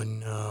 Oh,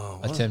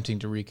 no. Attempting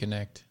to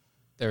reconnect.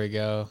 There we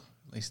go.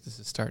 At least this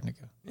is starting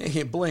to go.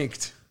 It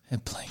blinked.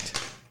 It blinked.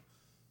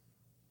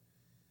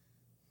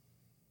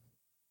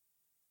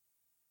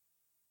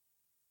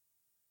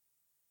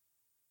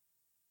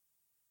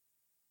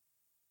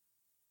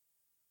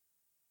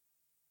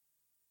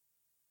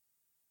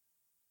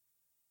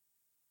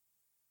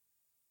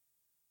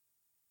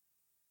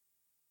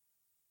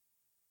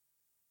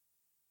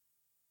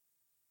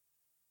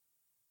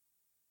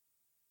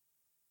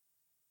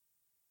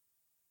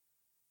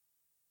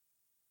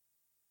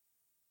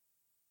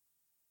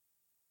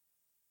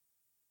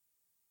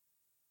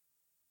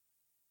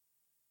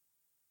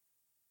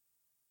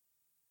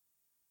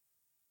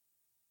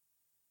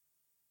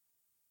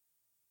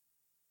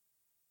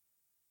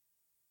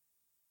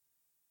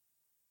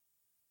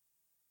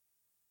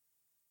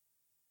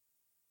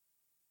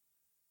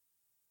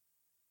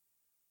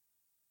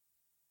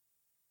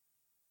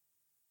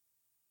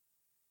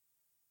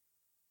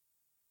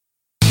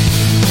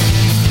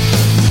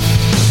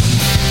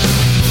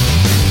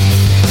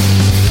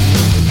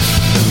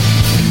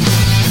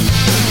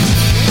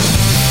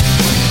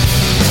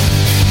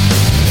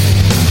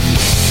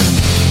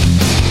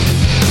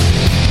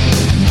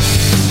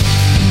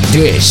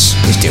 This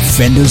is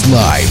Defenders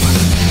Live.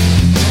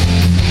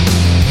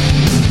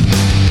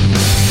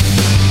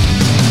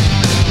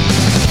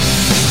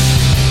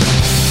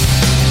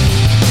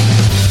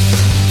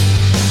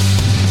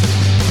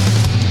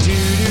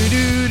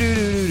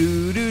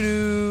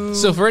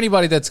 So for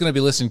anybody that's going to be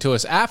listening to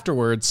us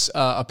afterwards,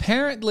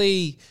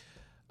 apparently,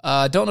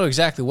 don't know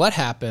exactly what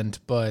happened,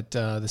 but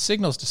the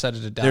signals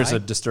decided to die. There's a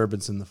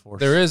disturbance in the force.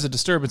 There is a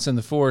disturbance in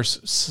the force.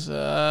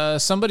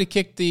 Somebody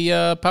kicked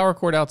the power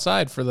cord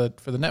outside for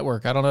the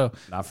network. I don't know.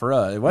 Not for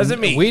us. It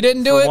wasn't me. We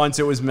didn't do for it. Once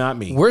it was not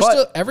me.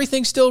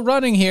 Everything's still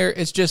running here.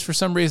 It's just for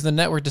some reason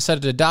the network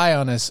decided to die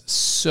on us.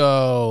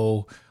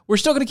 So we're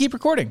still going to keep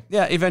recording.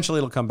 Yeah, eventually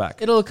it'll come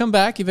back. It'll come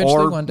back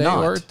eventually one day,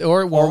 not. or it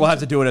or won't. we'll have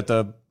to do it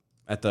after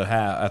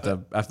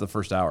the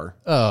first hour.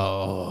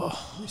 Oh,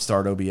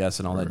 Start OBS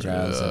and all that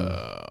jazz. And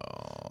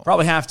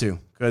probably have to,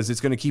 because it's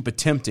going to keep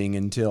attempting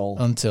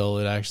until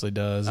it actually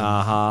does.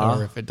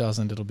 Or if it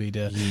doesn't, it'll be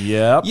dead.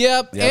 Yep.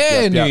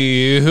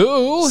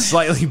 Anywho,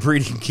 Slightly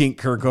breeding kink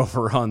Kirk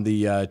over on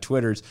the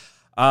Twitters.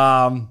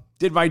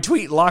 Did my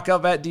tweet lock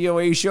up at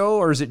DOA show,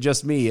 or is it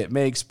just me? It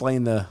may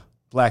explain the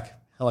black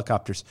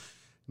helicopters.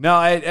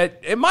 No,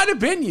 it might have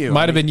been you.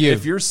 Might have been you.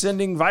 If you're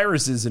sending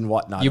viruses and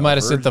whatnot. You might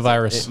have sent the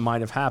virus. It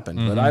might have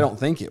happened, but I don't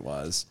think it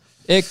was.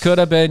 It could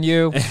have been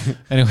you.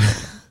 Anyway.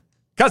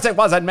 Because it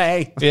wasn't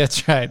me. Yeah,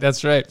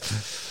 that's right.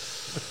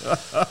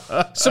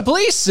 So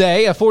police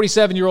say a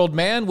 47-year-old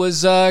man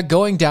was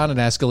going down an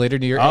escalator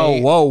near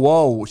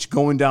whoa.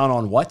 Going down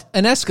on what?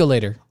 An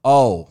escalator.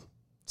 Oh,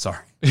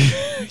 sorry.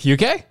 You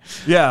okay?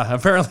 Yeah,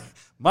 apparently.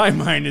 My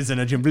mind is in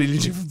a completely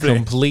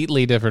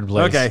different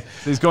place. Okay,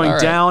 so he's going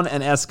down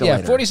an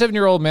escalator. Yeah,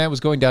 47-year-old man was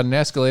going down an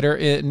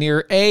escalator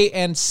near A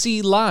and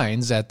C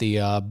lines at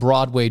the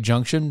Broadway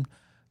Junction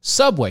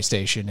subway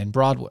station in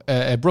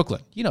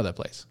Brooklyn. You know that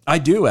place. I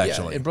do,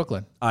 actually. Yeah, in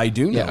Brooklyn. I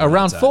do know. Yeah,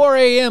 around 4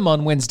 a.m.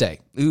 on Wednesday.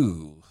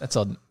 Ooh. That's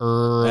an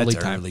early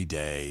time. Early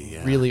day.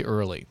 Yeah. Really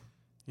early.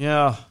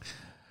 Yeah.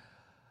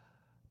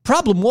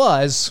 Problem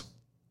was,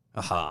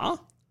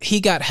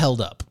 he got held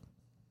up.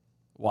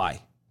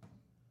 Why?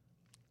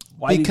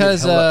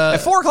 Because at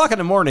 4 o'clock in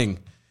the morning,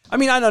 I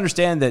mean, I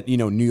understand that,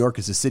 New York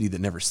is a city that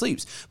never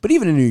sleeps, but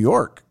even in New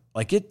York,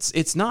 like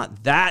it's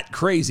not that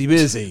crazy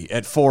busy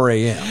at 4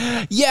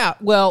 a.m. Yeah,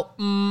 well,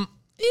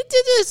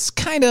 it's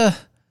kind of.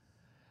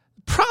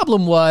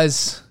 Problem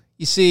was,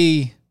 you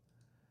see,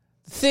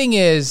 the thing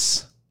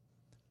is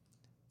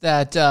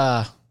that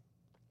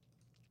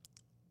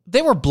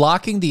they were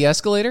blocking the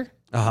escalator.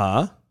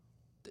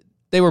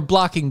 They were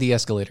blocking the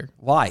escalator.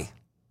 Why?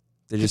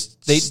 They're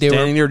just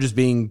standing there just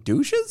being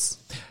douches,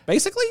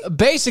 basically?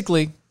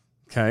 Basically.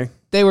 Okay.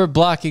 They were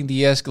blocking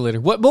the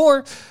escalator. What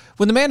more,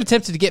 when the man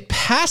attempted to get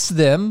past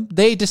them,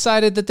 they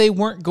decided that they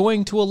weren't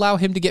going to allow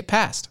him to get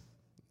past.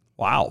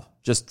 Wow.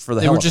 Just for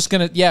the hell. They were just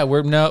going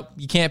to, nope,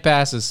 you can't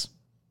pass us.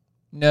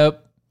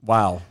 Nope.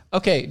 Wow.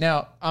 Okay,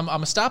 now, I'm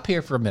going to stop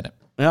here for a minute.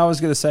 I was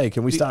going to say,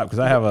 can we stop? Because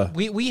I have a...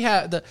 We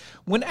have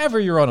whenever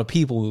you're on a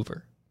people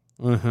mover,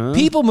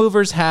 people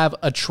movers have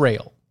a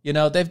trail.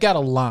 They've got a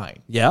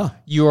line. Yeah.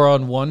 You're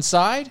on one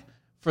side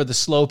for the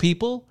slow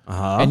people,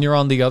 and you're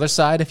on the other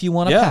side if you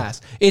want to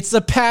pass. It's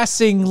a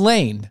passing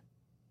lane.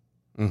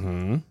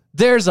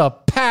 There's a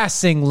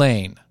passing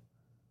lane.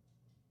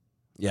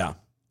 Yeah.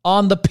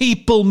 On the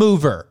people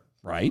mover.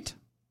 Right.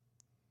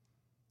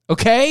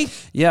 Okay?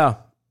 Yeah.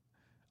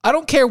 I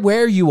don't care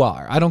where you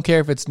are. I don't care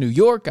if it's New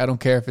York. I don't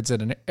care if it's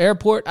at an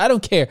airport. I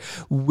don't care.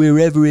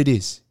 Wherever it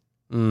is.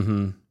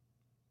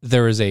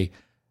 There is a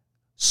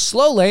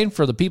slow lane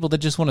for the people that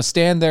just want to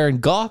stand there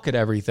and gawk at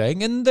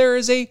everything, and there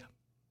is a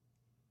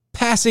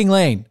passing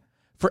lane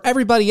for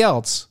everybody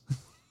else.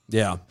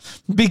 Yeah.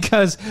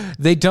 Because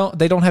they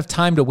don't have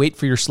time to wait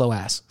for your slow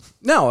ass.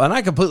 No, and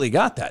I completely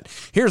got that.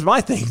 Here's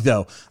my thing,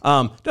 though.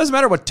 Doesn't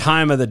matter what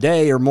time of the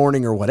day or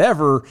morning or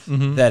whatever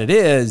that it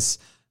is.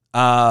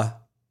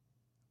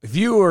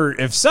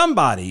 If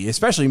somebody,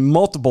 especially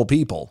multiple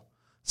people,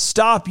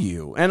 stop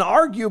you and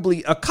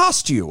arguably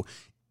accost you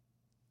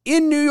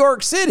in New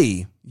York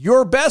City,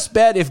 your best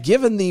bet, if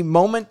given the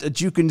moment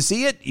that you can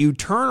see it, you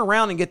turn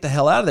around and get the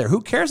hell out of there.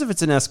 Who cares if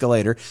it's an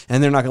escalator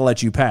and they're not going to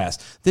let you pass?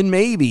 Then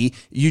maybe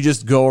you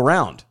just go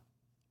around.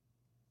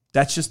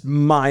 That's just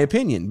my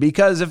opinion.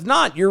 Because if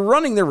not, you're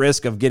running the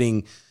risk of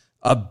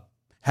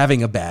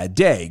having a bad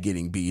day,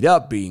 getting beat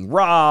up, being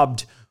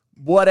robbed,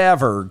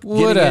 whatever.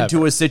 Getting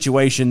into a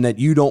situation that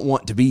you don't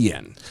want to be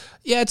in.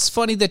 Yeah, it's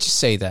funny that you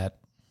say that.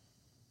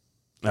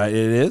 It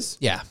is?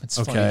 Yeah, it's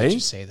funny that you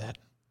say that.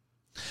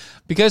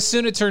 Because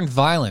soon it turned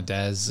violent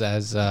as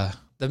the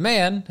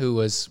man who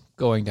was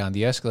going down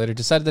the escalator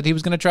decided that he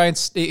was going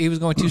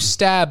to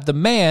stab the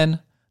man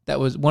that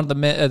was one of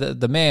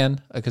the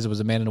man, because it was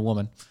a man and a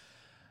woman,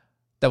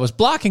 that was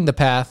blocking the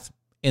path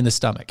in the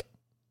stomach.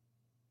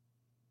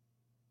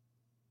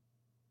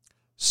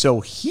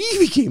 So he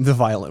became the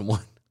violent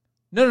one.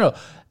 No.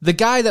 The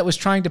guy that was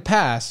trying to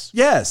pass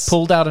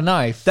pulled out a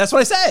knife. That's what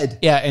I said.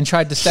 Yeah, and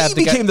tried to stab the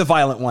guy. He became the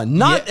violent one,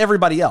 not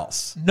everybody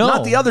else. No.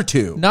 Not the other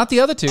two. Not the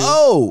other two.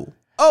 Oh.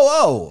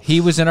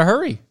 He was in a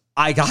hurry.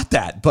 I got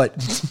that, but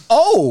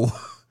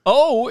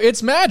Oh,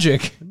 it's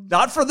magic.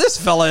 not for this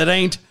fella. It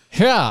ain't.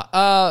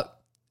 Yeah.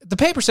 The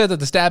paper said that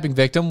the stabbing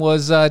victim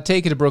was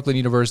taken to Brooklyn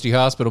University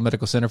Hospital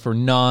Medical Center for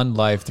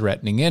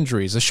non-life-threatening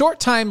injuries. A short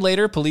time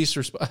later,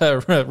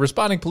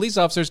 responding police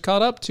officers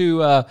caught up to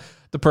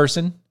the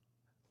person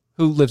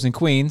who lives in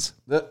Queens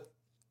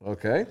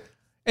Okay.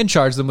 and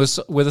charged them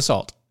with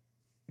assault.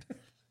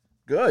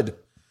 Good.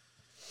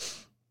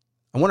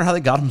 I wonder how they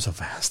got him so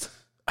fast.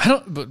 I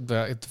don't.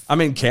 But, I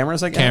mean,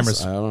 cameras. I guess.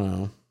 Cameras. I don't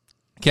know.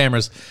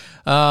 Cameras.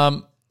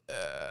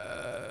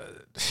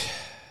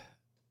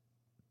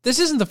 This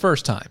isn't the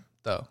first time,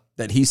 though.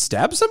 That he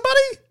stabbed somebody?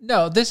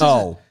 No, this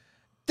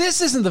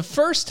isn't the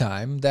first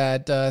time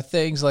that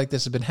things like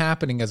this have been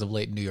happening as of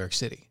late in New York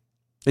City.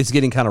 It's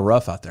getting kind of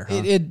rough out there,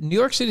 huh? New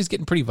York City's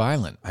getting pretty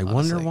violent. I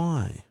wonder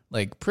why.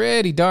 Like,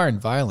 pretty darn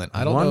violent.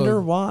 I don't wonder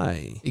know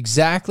why.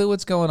 exactly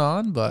what's going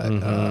on,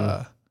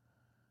 but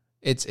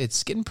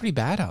it's getting pretty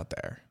bad out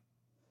there.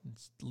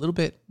 It's a little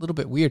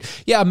bit weird.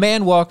 Yeah, a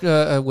man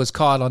was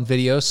caught on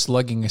video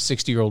slugging a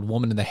 60-year-old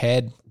woman in the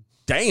head.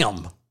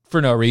 Damn.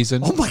 For no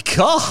reason. Oh, my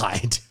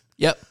God.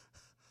 Yep.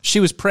 She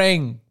was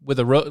praying with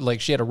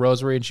she had a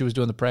rosary and she was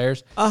doing the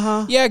prayers.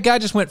 Uh-huh. Yeah, a guy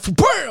just went,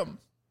 BAM!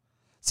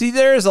 See,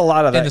 there's a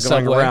lot of In that the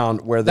going subway.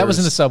 around where that was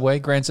in the subway,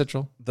 Grand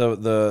Central.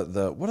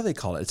 The what do they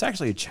call it? It's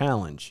actually a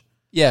challenge.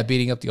 Yeah,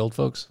 beating up the old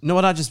folks. No,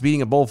 not just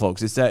beating up old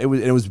folks. It's that it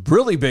was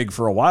really big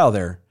for a while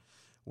there,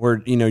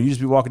 where you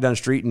just be walking down the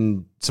street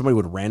and somebody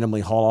would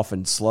randomly haul off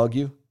and slug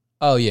you.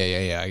 Oh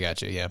yeah, I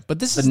got you. Yeah, but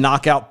this The is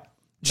knockout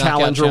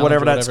challenge or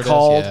whatever that's it is,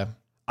 called. yeah.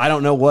 I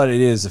don't know what it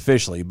is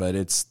officially, but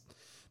it's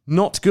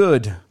not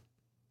good.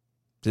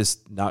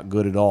 Just not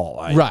good at all.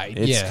 Right,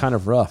 It's yeah. kind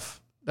of rough.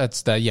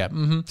 That's the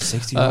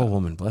 60-year-old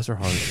woman, bless her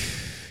heart.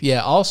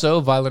 Yeah. Also,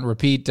 violent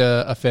repeat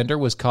offender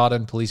was caught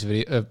on police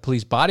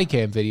body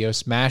cam video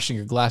smashing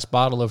a glass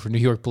bottle over New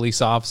York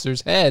police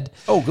officer's head.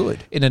 Oh,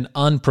 good. In an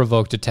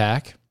unprovoked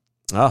attack.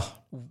 Oh,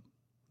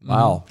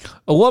 wow.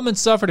 A woman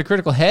suffered a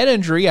critical head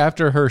injury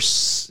after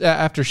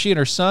she and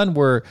her son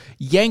were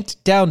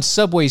yanked down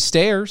subway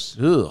stairs.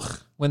 Ugh.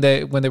 When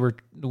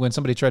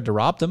somebody tried to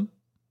rob them.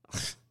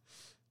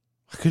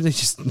 Couldn't they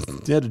just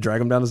they had to drag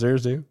them down the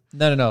stairs too?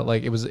 No.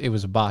 Like it was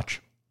a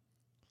botch.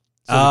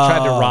 So they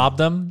tried to rob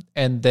them,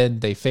 and then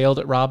they failed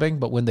at robbing.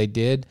 But when they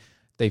did,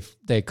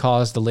 they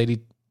caused the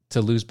lady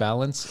to lose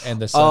balance, and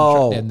the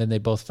son, and then they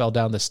both fell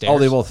down the stairs. Oh,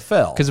 they both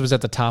fell because it was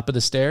at the top of the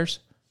stairs.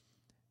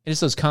 It's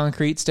those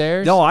concrete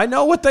stairs. No, I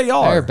know what they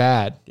are. They're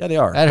bad. Yeah, they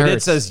are. That but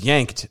hurts. it says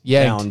yanked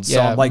down. So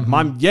Yeah. like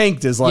my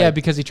yanked is like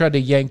because he tried to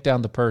yank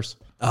down the purse.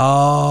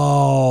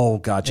 Oh,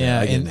 gotcha. Yeah,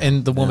 I get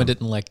and the woman Yeah.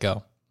 didn't let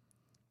go.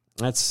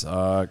 That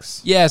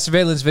sucks. Yeah,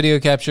 surveillance video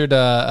captured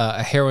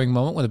a harrowing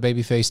moment when a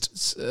baby-faced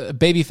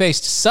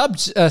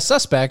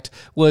suspect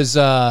was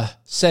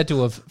said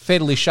to have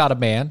fatally shot a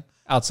man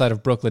outside of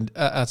a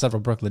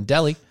Brooklyn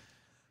deli.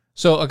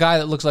 So a guy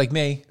that looks like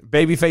me,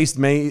 Babyface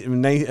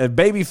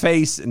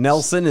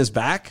Nelson is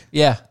back.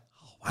 yeah.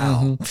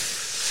 Wow.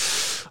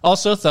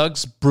 Also,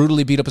 thugs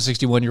brutally beat up a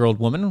 61-year-old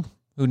woman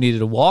who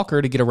needed a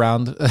walker to get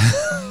around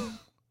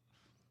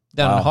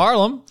down in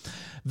Harlem.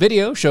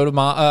 Video shows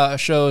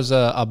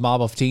a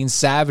mob of teens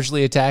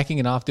savagely attacking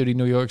an off-duty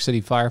New York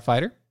City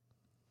firefighter.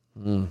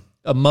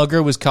 A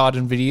mugger was caught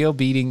in video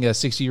beating a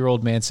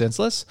 60-year-old man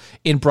senseless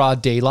in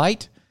broad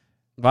daylight.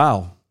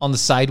 Wow. On the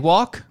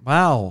sidewalk.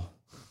 Wow.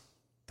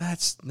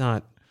 That's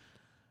not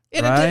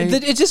And right.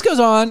 it just goes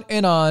on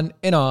and on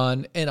and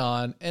on and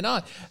on and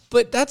on.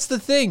 But that's the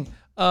thing.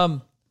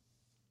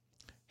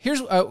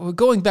 Here's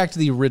going back to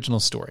the original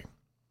story.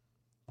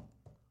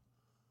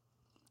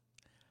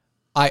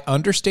 I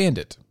understand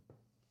it,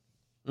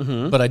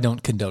 but I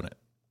don't condone it.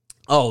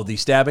 Oh, the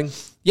stabbing?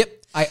 Yep.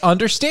 I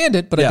understand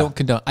it, but I don't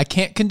condone it. I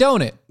can't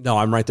condone it. No,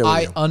 I'm right there with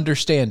I you.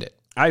 understand it.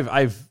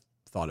 I've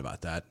thought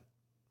about that.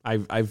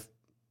 I've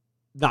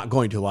not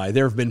going to lie.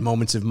 There have been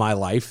moments of my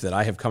life that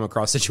I have come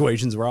across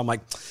situations where I'm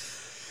like,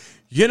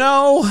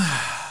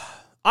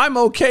 I'm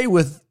okay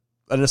with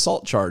an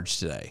assault charge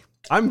today.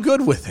 I'm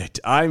good with it.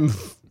 I'm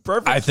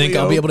perfectly I think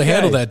I'll be able to okay.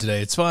 handle that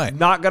today. It's fine.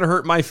 Not going to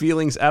hurt my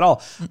feelings at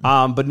all.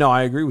 But no,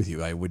 I agree with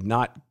you. I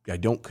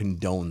don't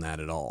condone that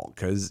at all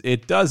because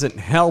it doesn't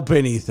help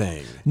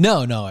anything.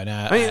 No.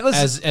 And mean,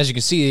 listen- as you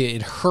can see,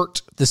 it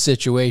hurt the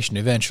situation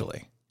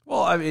eventually.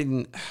 Well, I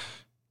mean,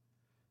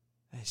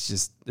 it's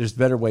just there's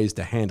better ways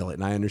to handle it,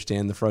 and I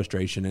understand the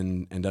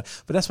frustration but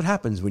that's what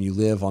happens when you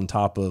live on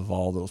top of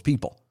all those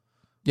people.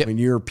 Yep. When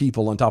you're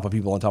people on top of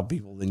people on top of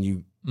people,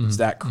 then it's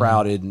that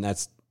crowded, and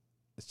it's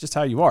just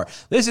how you are.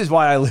 This is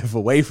why I live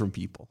away from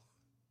people,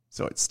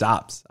 so it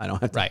stops. I don't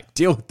have to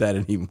deal with that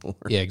anymore.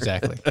 Yeah,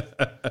 exactly.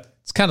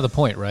 It's kind of the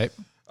point, right?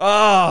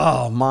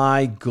 Oh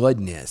my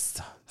goodness.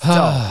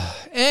 So,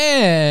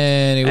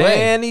 Anyway,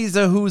 Annie's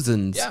a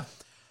hoosins. Yeah.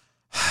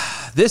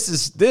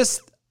 This.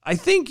 I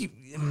think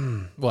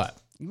what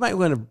you might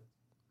want to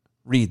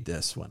read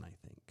this one. I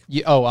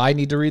think. I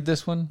need to read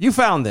this one. You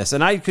found this,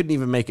 and I couldn't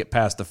even make it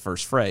past the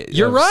first phrase.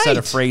 You're right. Set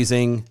of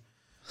phrasing,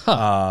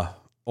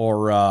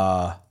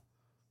 or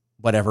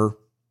whatever.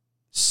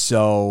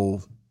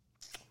 So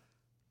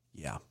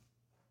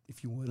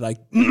if you would, like,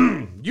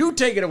 you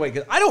take it away,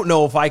 because I don't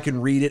know if I can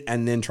read it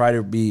and then try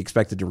to be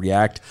expected to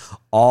react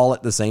all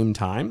at the same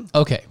time.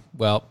 Okay.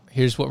 Well,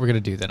 here's what we're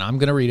going to do then. I'm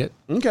going to read it.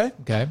 Okay.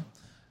 Okay.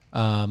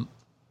 And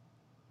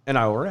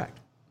I will react.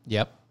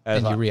 Yep. As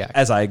and you I, react.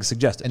 As I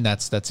suggested. And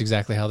that's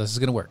exactly how this is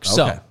going to work. Okay.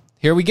 So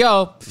here we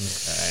go.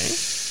 Okay.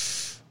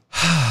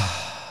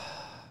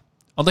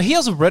 On the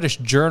heels of British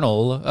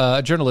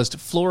journalist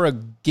Flora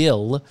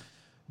Gill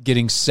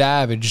getting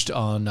savaged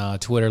on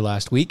Twitter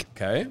last week,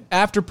 Okay.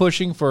 after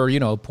pushing for,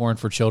 porn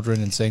for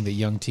children and saying that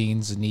young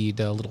teens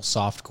need a little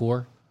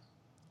softcore.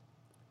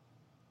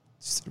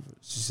 She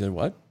said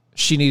what?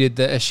 She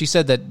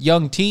said that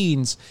young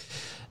teens,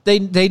 they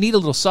need a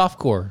little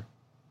softcore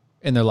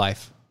in their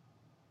life.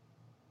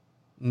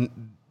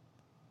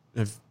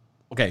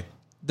 Okay.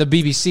 The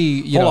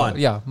BBC, Hold on.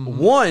 yeah.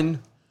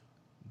 One,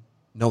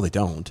 no, they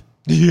don't.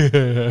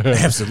 They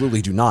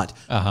absolutely do not.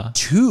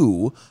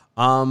 Two,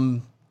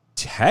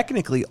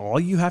 technically, all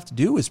you have to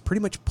do is pretty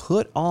much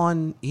put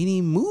on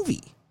any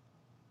movie.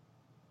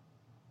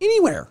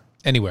 Anywhere.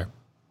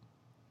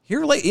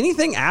 Here, like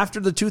anything after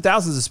the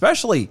 2000s,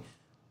 especially,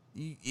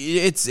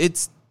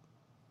 it's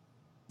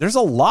there's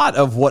a lot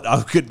of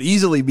what could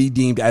easily be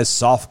deemed as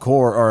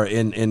softcore or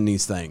in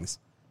these things.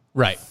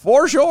 Right.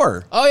 For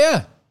sure. Oh,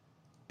 yeah.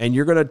 And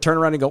you're going to turn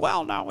around and go,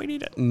 well, no, we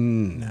need it.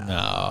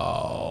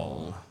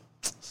 No.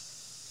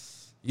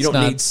 You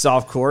don't need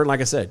softcore.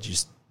 Like I said,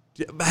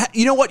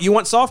 you know what? You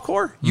want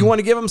softcore? You want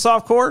to give them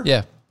softcore?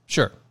 Yeah,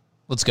 sure.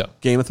 Let's go.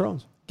 Game of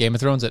Thrones. Game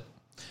of Thrones it.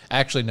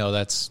 Actually, no,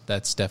 that's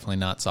definitely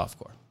not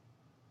softcore.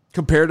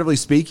 Comparatively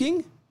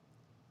speaking?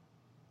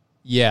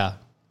 Yeah,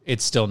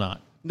 it's still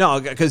not.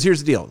 No, because here's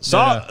the deal.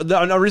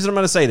 The reason I'm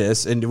going to say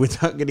this, and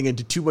without getting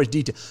into too much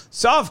detail,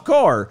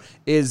 softcore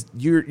is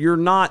you're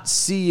not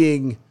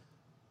seeing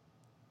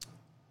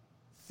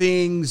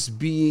things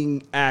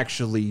being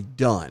actually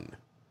done.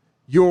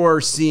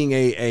 You're seeing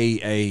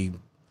a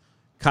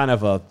kind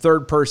of a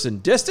third person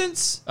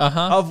distance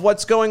of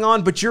what's going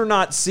on, but you're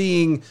not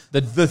seeing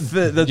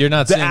the you're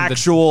not the seeing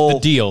actual the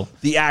deal.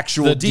 The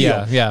actual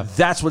deal. Yeah.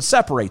 That's what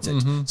separates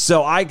it.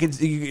 So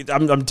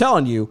I'm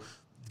telling you,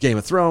 Game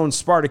of Thrones,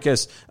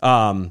 Spartacus,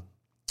 Marco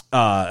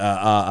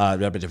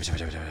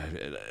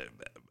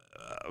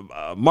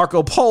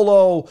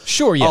Polo,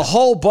 sure, yeah, a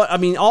whole but I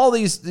mean all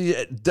these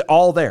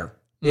all there.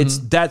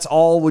 That's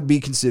all would be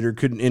considered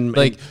you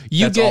get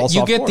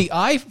the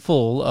eye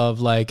full of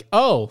like,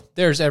 oh,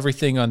 there's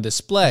everything on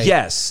display.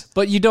 Yes,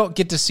 but you don't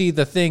get to see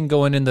the thing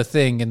going in the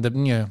thing and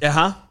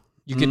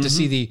you get to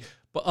see the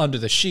under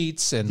the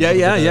sheets and yeah.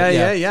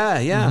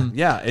 Mm-hmm.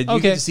 You Okay,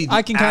 get to see the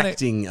I can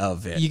acting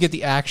of it. You get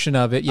the action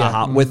of it,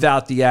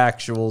 without the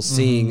actual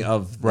seeing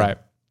of the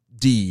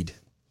deed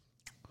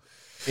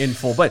in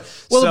full. But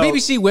the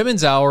BBC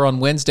Women's Hour on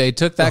Wednesday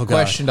took that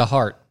question to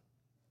heart.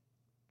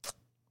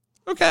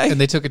 Okay. And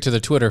they took it to their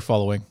Twitter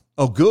following.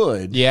 Oh,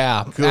 good.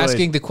 Yeah. Good.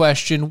 Asking the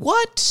question,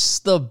 what's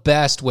the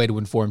best way to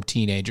inform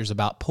teenagers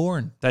about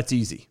porn? That's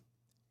easy.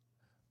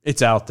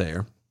 It's out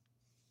there.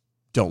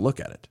 Don't look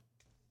at it.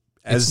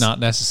 It's not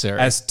necessary.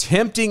 As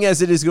tempting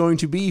as it is going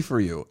to be for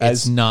you.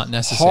 It's not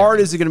necessary. Hard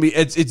as it going to be.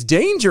 It's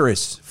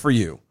dangerous for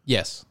you.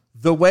 Yes.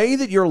 The way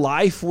that your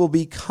life will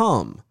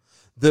become,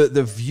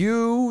 the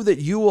view that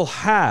you will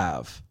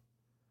have,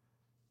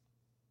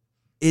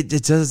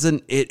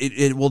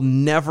 it will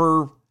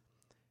never...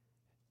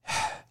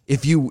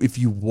 If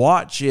you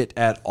watch it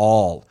at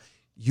all,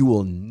 you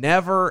will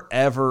never,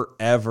 ever,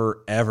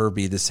 ever, ever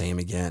be the same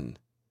again.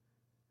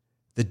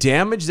 The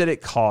damage that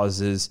it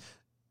causes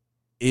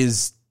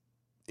is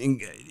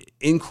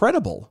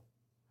incredible,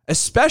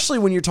 especially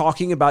when you're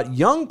talking about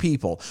young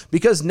people,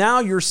 because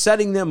now you're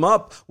setting them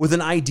up with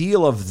an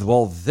ideal of,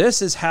 well,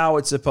 this is how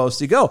it's supposed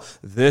to go.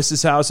 This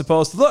is how it's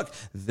supposed to look.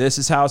 This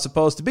is how it's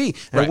supposed to be.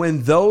 And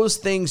when those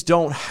things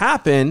don't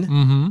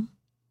happen,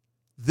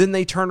 then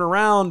they turn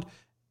around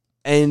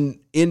and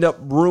end up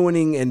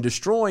ruining and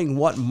destroying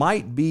what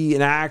might be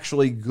an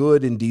actually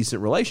good and decent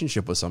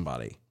relationship with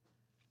somebody.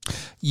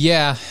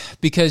 Yeah,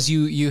 because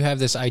you have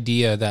this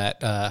idea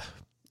that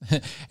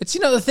it's,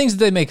 the things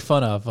that they make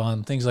fun of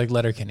on things like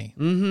Letterkenny.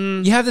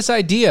 Mm-hmm. You have this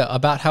idea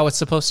about how it's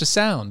supposed to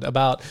sound,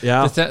 about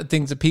the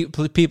things that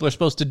people are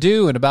supposed to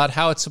do, and about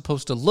how it's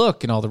supposed to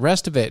look and all the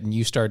rest of it, and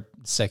you start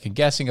second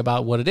guessing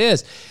about what it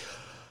is.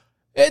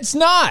 It's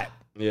not.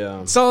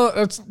 Yeah.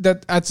 So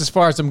that's as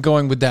far as I'm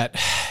going with that.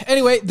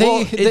 Anyway,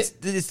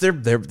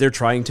 they're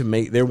trying to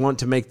make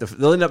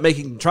they'll end up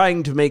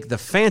trying to make the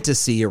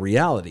fantasy a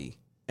reality,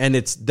 and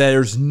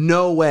there's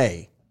no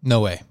way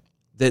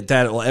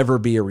that'll ever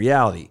be a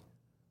reality,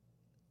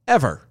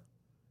 ever.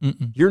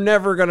 Mm-mm. You're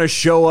never gonna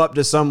show up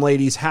to some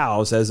lady's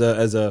house as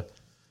a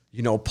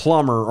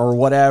plumber or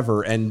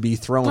whatever and be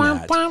thrown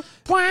at.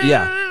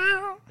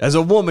 Yeah. As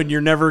a woman,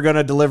 you're never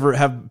gonna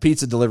have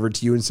pizza delivered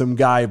to you, and some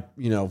guy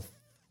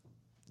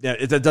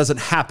that doesn't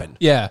happen.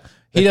 Yeah.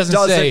 He doesn't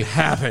say,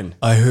 happen.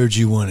 I heard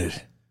you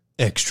wanted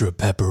extra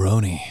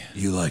pepperoni.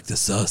 You like the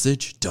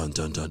sausage? Dun,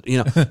 dun, dun.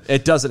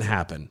 It doesn't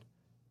happen.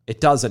 It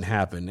doesn't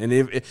happen.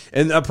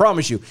 And I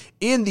promise you,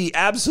 in the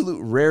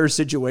absolute rare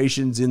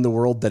situations in the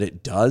world that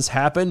it does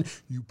happen,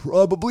 you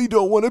probably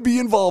don't want to be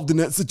involved in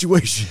that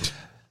situation.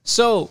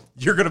 So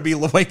you're going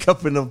to wake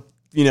up in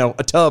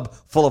a tub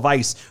full of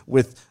ice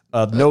with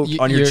a note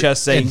on your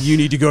chest saying you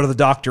need to go to the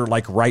doctor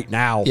like right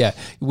now. Yeah,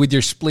 with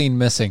your spleen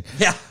missing.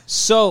 Yeah.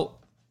 So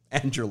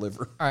and your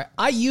liver. All right,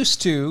 I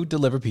used to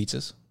deliver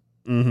pizzas.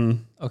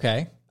 Mm-hmm.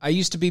 Okay. I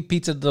used to be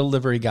pizza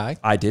delivery guy.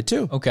 I did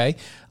too. Okay.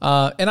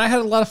 And I had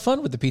a lot of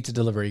fun with the pizza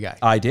delivery guy.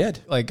 I did.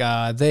 Like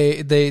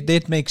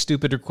they'd make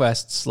stupid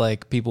requests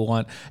like people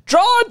want,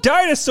 draw a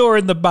dinosaur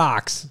in the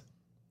box.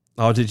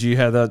 Oh, did you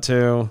have that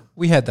too?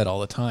 We had that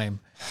all the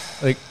time.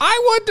 Like, I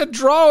want a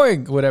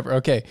drawing, whatever.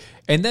 Okay.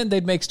 And then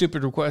they'd make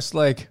stupid requests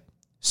like,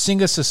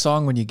 sing us a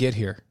song when you get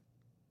here.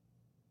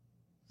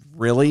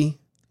 Really?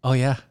 Oh,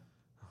 yeah.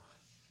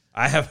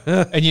 I have.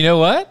 And you know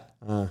what?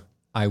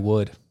 I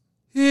would.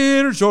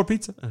 Here's your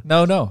pizza.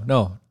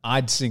 No.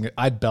 I'd sing it.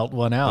 I'd belt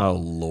one out. Oh,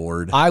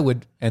 Lord. I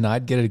would, and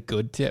I'd get a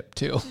good tip,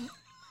 too.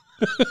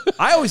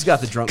 I always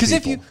got the drunk people.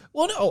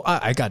 Because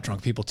I got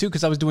drunk people, too,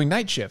 because I was doing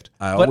night shift.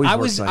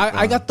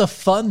 I got the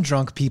fun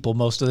drunk people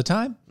most of the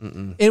time.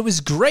 It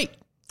was great.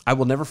 I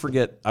will never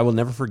forget. I was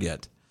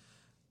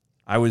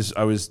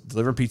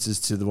delivering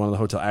pizzas to one of the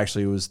hotel.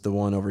 Actually, it was the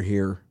one over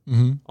here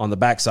on the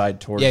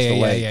backside towards the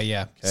lake.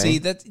 Yeah.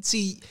 Okay?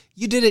 See,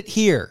 you did it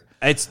here.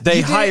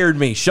 They hired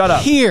me. Shut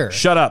up. Here.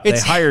 Shut up. They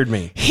hired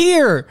me.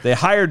 Here. They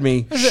hired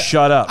me.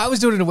 Shut up. I was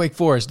doing it in Wake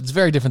Forest. It's a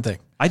very different thing.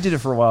 I did it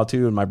for a while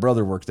too, and my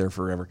brother worked there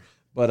forever.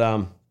 But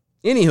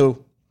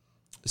anywho,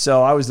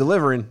 so I was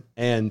delivering,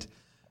 and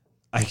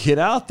I get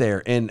out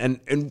there,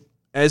 and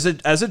as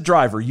a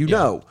driver,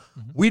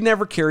 we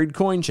never carried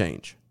coin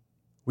change.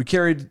 We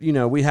carried,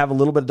 we have a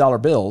little bit of dollar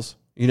bills,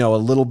 a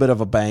little bit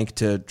of a bank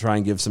to try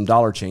and give some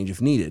dollar change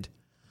if needed.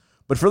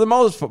 But for the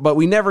most part,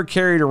 we never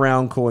carried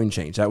around coin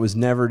change. That was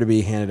never to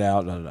be handed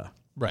out.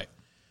 Right.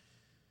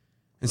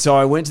 And so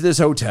I went to this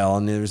hotel,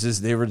 and there was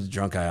a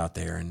drunk guy out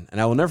there,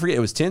 and I will never forget.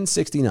 It was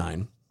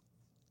 $10.69,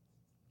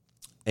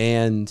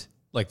 and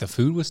like the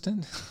food was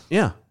 10.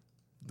 Yeah,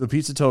 the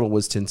pizza total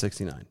was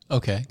 $10.69.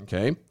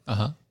 Okay.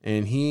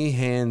 And he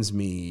hands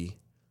me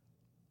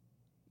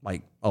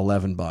like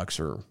 $11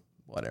 or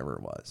whatever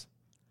it was,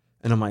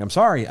 and I'm like, I'm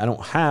sorry, I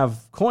don't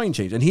have coin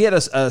change. And he had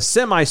a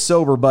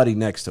semi-sober buddy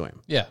next to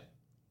him. Yeah.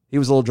 He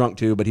was a little drunk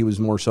too, but he was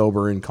more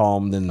sober and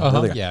calm than the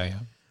other guy. Yeah.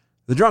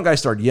 The drunk guy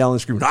started yelling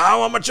and screaming, I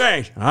want my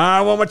change. I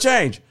want my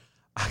change.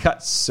 I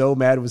got so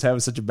mad. I was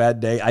having such a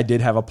bad day. I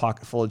did have a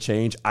pocket full of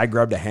change. I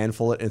grabbed a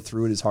handful of it and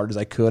threw it as hard as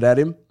I could at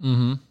him.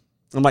 Mm-hmm.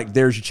 I'm like,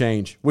 there's your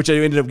change, which I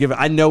ended up giving.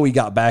 I know he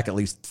got back at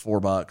least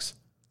 $4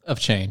 of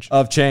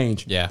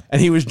change. Yeah.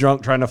 And he was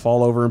drunk trying to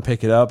fall over and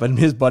pick it up. And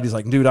his buddy's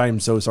like, dude, I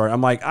am so sorry.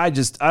 I'm like, I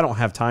don't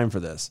have time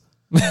for this.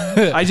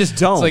 I just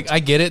don't. It's like, I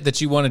get it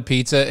that you wanted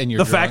pizza and you're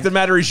the fact of the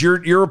matter is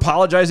you're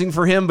apologizing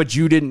for him, but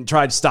you didn't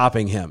try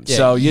stopping him. Yeah,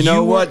 so you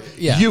know what?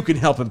 You can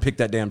help him pick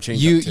that damn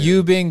change up too.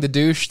 You being the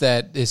douche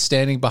that is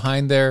standing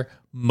behind there,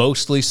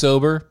 mostly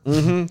sober,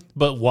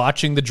 but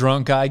watching the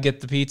drunk guy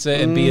get the pizza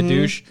and be a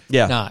douche.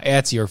 Yeah. Nah,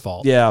 that's your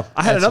fault. Yeah.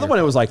 I had another one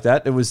that was like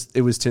that. It was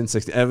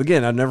 $10.60.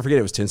 Again, I'll never forget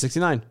it was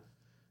 $10.69.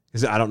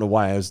 Because I don't know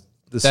why I was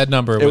that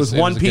number. It was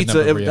one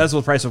pizza. That's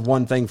the price of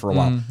one thing for a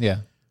while. Yeah.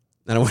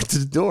 And I went to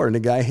the door, and the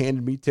guy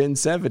handed me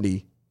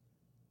 $10.70.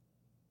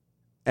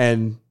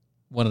 And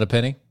wanted a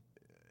penny?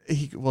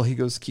 He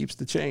goes, keeps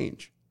the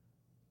change.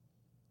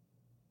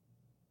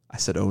 I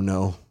said, oh,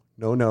 no.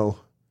 No,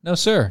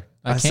 sir.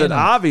 I said,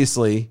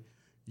 obviously,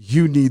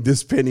 you need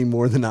this penny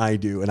more than I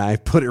do. And I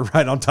put it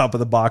right on top of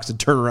the box and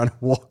turned around and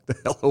walked the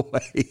hell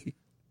away.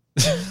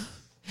 Keep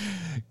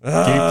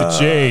the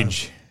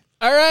change.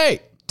 All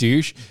right.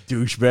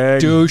 Douchebag.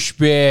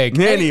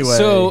 Anyway.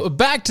 So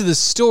back to the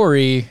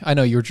story. I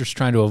know you were just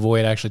trying to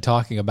avoid actually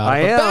talking about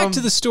it. But back to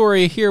the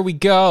story. Here we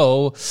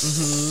go.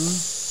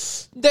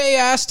 Mm-hmm. They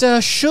asked,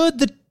 should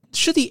there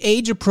be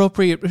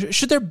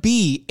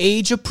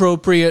age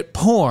appropriate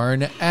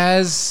porn,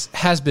 as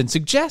has been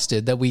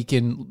suggested, that we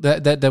can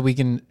that we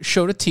can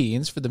show to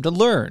teens for them to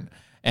learn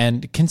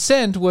and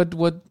consent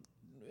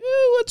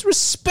what's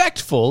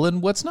respectful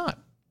and what's not.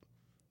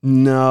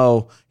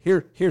 No.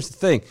 Here's the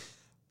thing.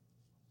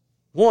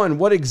 One,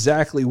 what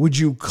exactly would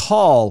you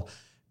call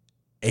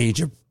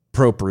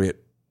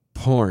age-appropriate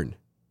porn?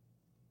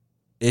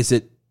 Is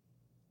it,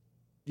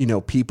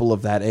 people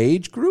of that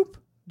age group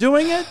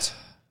doing it?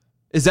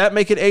 Does that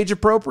make it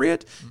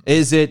age-appropriate?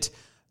 Is it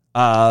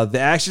the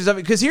actions of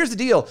it? Because here's the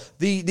deal.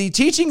 The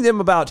teaching them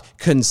about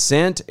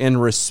consent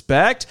and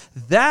respect,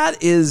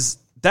 that is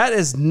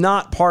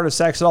not part of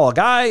sex at all. A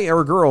guy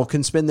or a girl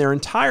can spend their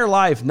entire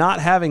life not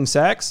having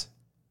sex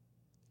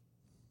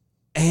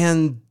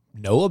and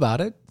know about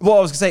it. Well,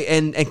 I was going to say,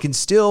 and can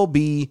still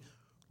be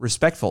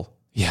respectful.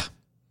 Yeah.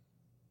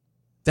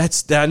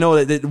 I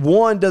know that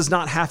one does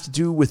not have to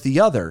do with the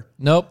other.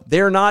 Nope.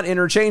 They're not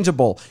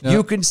interchangeable. Nope.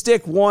 You can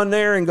stick one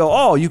there and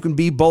go, you can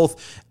be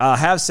both,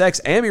 have sex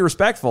and be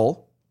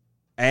respectful,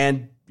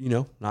 and,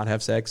 not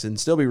have sex and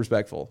still be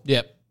respectful.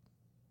 Yep.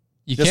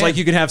 Just like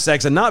you can have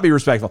sex and not be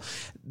respectful.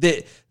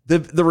 The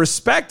the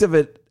respect of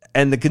it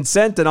and the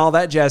consent and all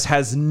that jazz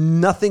has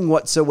nothing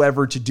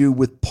whatsoever to do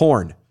with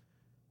porn.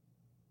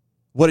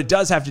 What it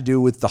does have to do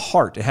with the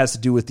heart. It has to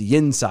do with the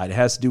inside. It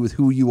has to do with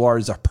who you are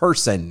as a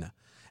person.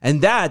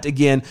 And that,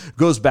 again,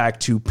 goes back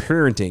to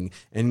parenting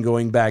and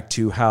going back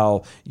to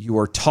how you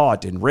are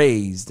taught and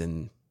raised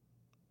and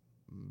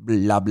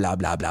blah, blah,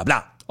 blah, blah,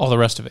 blah. All the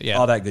rest of it, yeah.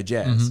 All that good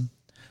jazz. Mm-hmm.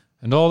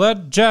 And all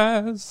that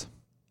jazz.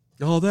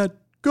 All that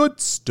good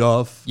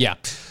stuff. Yeah.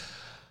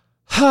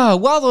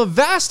 While the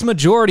vast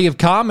majority of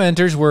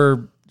commenters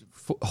were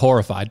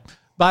horrified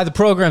by the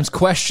program's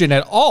question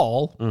at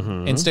all,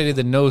 and stated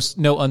in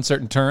no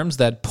uncertain terms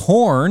that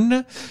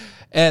porn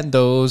and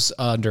those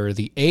under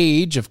the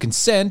age of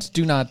consent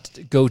do not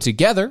go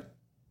together.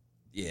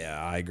 Yeah,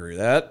 I agree with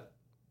that.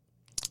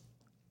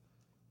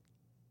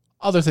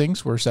 Other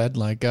things were said,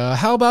 like,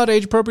 how about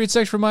age-appropriate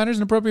sex for minors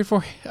and appropriate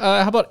for...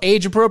 how about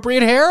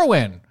age-appropriate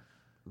heroin?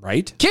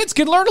 Right? Kids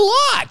can learn a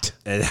lot.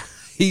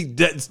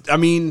 I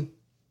mean,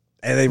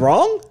 are they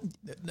wrong?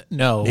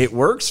 No. It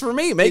works for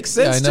me. It makes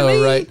sense to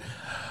me. right?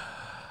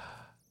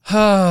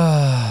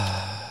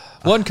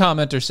 One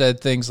commenter said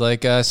things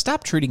like,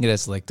 stop treating it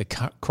as like the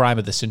crime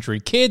of the century.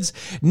 Kids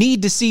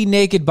need to see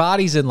naked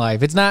bodies in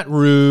life. It's not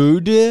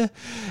rude.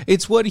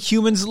 It's what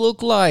humans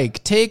look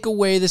like. Take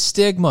away the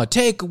stigma.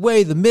 Take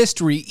away the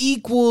mystery.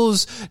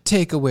 Equals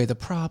take away the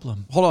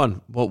problem. Hold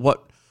on.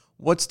 Well,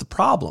 what's the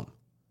problem?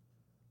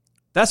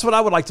 That's what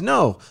I would like to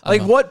know.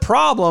 Like, what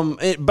problem,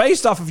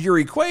 based off of your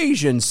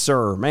equation,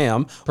 sir,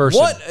 ma'am,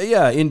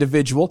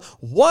 individual,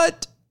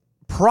 what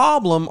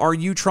problem are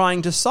you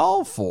trying to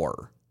solve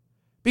for?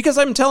 Because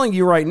I'm telling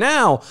you right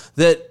now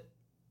that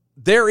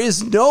there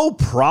is no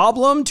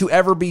problem to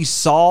ever be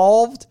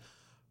solved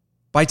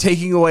by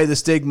taking away the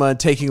stigma,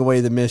 taking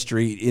away the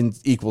mystery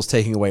equals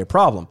taking away a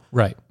problem.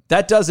 Right.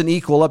 That doesn't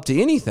equal up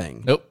to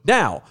anything. Nope.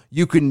 Now,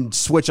 you can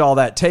switch all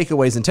that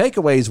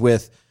takeaways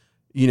with,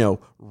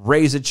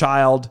 raise a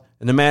child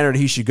in the manner that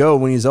he should go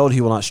when he's old,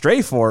 he will not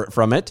stray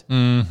from it.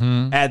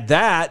 Mm-hmm. Add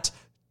that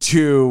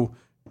to,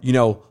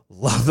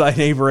 love thy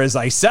neighbor as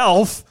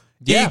thyself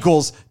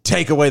equals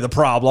take away the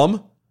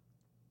problem.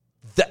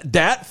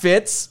 That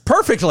fits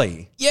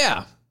perfectly.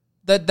 Yeah,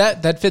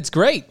 that fits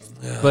great,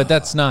 but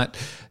that's not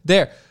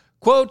there.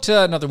 Quote,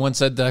 another one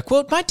said,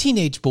 quote, my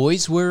teenage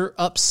boys were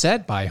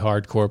upset by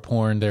hardcore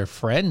porn their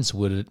friends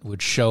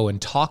would show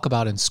and talk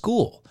about in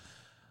school.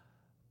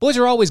 Boys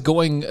are always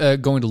going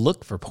to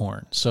look for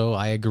porn, so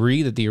I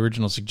agree that the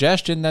original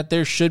suggestion that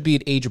there should be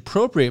an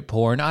age-appropriate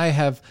porn, I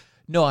have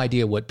no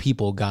idea what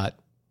people got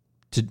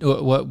to,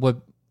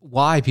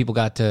 why people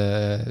got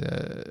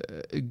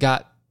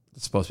it's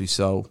supposed to be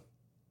so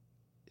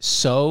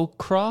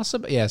cross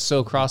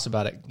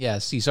about it. Yeah,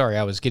 see, sorry,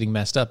 I was getting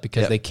messed up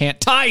because they can't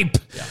type.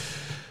 Yeah.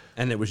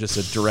 And it was just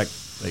a direct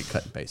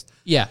cut and paste.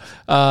 Yeah.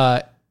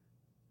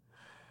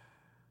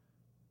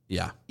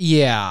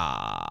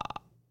 Yeah.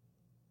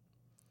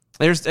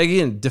 There's,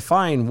 again,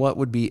 define what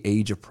would be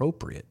age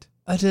appropriate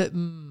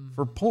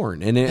for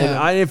porn. And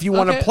if you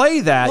want to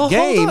play that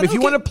game, if you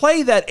want to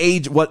play that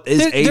age, what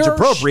is age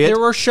appropriate?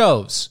 There are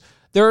shows.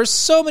 There are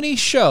so many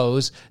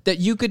shows that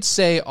you could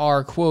say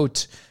are,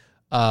 quote,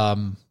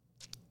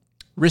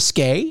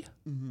 risque.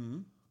 Mm-hmm.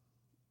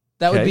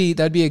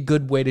 That'd be a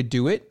good way to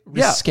do it.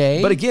 Risque.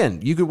 Yeah, but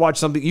again, you could watch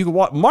something. You could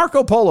watch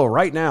Marco Polo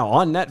right now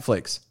on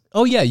Netflix.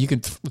 Oh yeah, you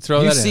can throw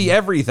that in. You see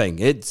everything.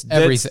 It's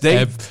everything.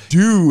 They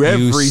do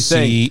everything. You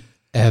see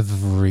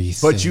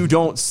everything. But you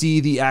don't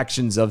see the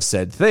actions of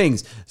said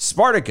things.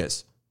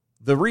 Spartacus,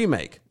 the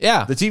remake.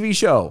 Yeah. The TV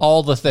show.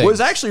 All the things. Was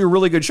actually a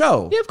really good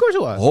show. Yeah, of course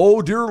it was.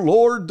 Oh, dear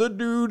Lord, the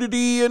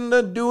doo-dee and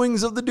the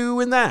doings of the do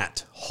in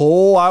that.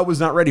 Oh, I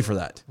was not ready for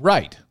that.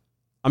 Right.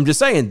 I'm just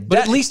saying. But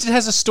at least it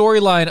has a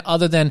storyline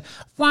other than...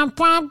 Yeah,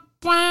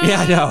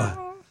 I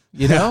know.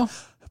 You know?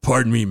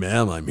 Pardon me,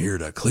 ma'am. I'm here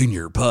to clean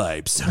your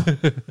pipes.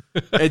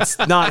 It's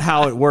not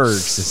how it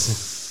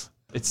works.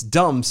 It's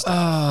dumb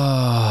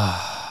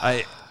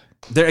stuff.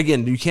 There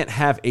again, you can't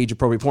have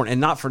age-appropriate porn.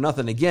 And not for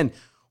nothing. Again,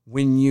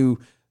 when you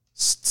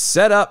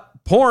set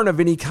up porn of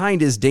any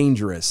kind is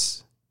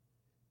dangerous.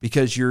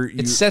 Because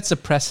it sets a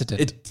precedent.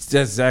 That's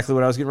exactly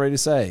what I was getting ready to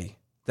say.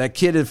 That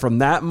kid, from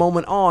that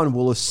moment on,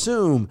 will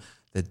assume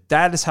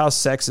that is how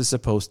sex is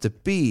supposed to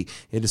be.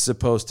 It is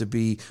supposed to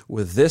be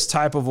with this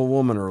type of a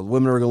woman, or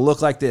women are going to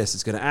look like this.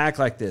 It's going to act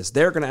like this.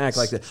 They're going to act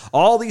like this.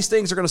 All these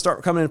things are going to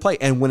start coming into play.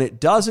 And when it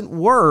doesn't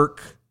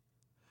work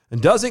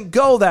and doesn't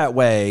go that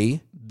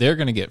way, they're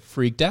going to get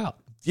freaked out.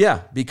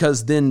 Yeah,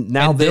 because they're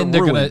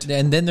ruined.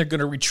 And then they're going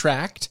to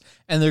retract,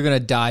 and they're going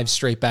to dive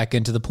straight back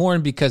into the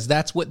porn because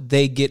that's what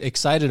they get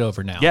excited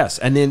over now. Yes,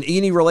 and then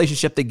any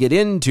relationship they get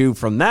into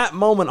from that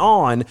moment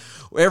on,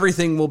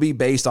 everything will be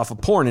based off of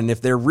porn. And if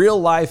their real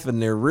life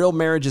and their real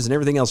marriages and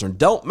everything else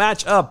don't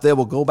match up, they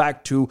will go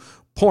back to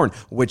porn,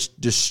 which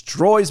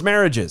destroys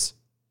marriages.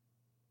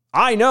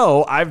 I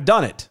know, I've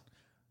done it.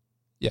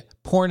 Yeah,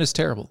 porn is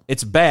terrible.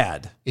 It's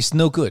bad. It's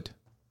no good.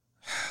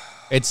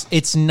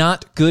 It's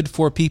not good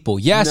for people.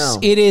 Yes, No.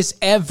 it is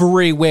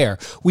everywhere.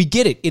 We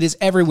get it. It is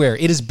everywhere.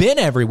 It has been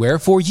everywhere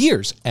for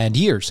years and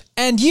years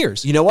and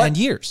years. You know what? And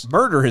years.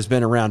 Murder has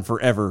been around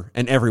forever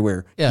and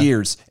everywhere. Yeah.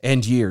 Years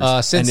and years.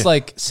 Since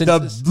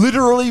the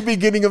literally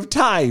beginning of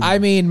time. I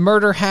mean,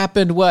 murder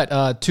happened.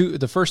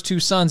 The first 2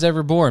 sons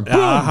ever born. Boom.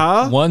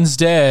 Uh-huh. One's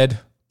dead.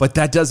 But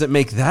that doesn't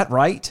make that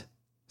right.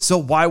 So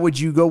why would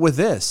you go with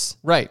this?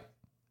 Right.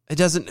 It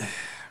doesn't.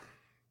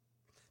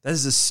 That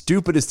is the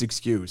stupidest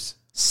excuse.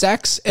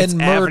 Sex and It's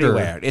murder.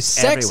 everywhere. It's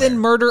Sex everywhere.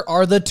 and murder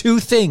are the 2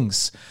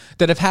 things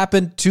that have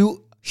happened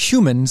to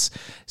humans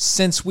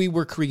since we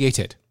were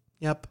created.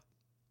 Yep.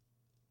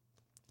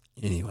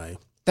 Anyway.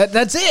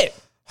 That's it.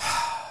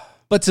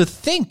 But to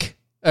think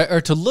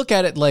or to look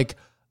at it like,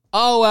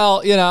 oh,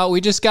 well,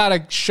 we just got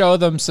to show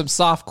them some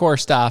softcore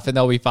stuff and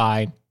they'll be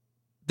fine.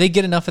 They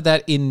get enough of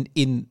that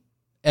in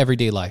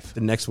everyday life.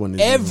 The next one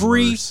is even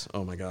worse.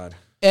 Oh, my God.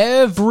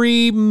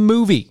 Every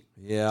movie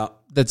Yeah.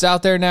 that's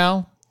out there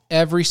now,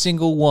 every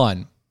single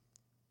one.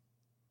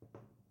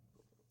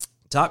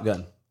 Top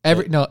Gun.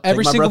 Every Take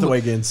my single breath away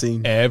again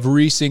scene.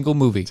 Every single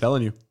movie.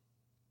 Telling you.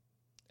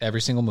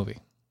 Every single movie.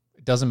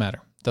 It doesn't matter.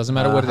 Doesn't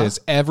matter what it is.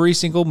 Every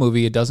single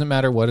movie, it doesn't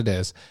matter what it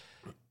is.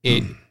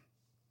 It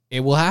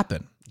will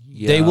happen.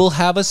 Yeah. They will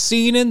have a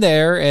scene in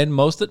there, and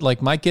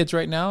like my kids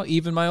right now,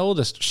 even my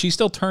oldest, she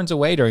still turns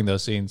away during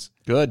those scenes.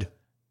 Good.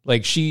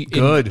 Like she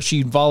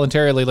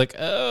voluntarily like,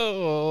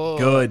 oh,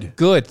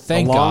 good.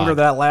 Thank God. The longer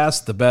that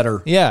lasts, the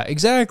better. Yeah,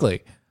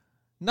 exactly.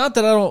 Not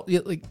that I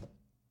don't like.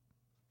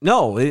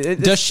 No.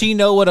 Does she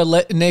know what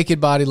a naked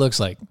body looks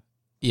like?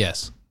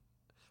 Yes.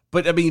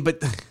 But I mean,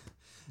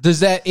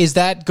 is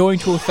that going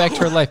to affect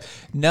her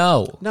life?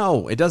 No.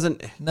 No, it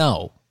doesn't.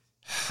 No.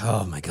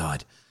 Oh my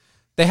God.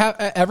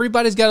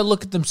 Everybody's got to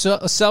look at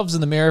themselves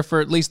in the mirror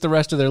for at least the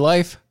rest of their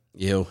life.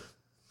 You.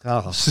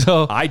 Oh,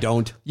 so I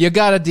don't. You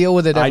got to deal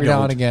with it every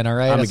now and again. All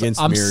right. I'm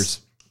against mirrors.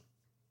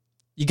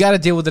 You got to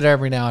deal with it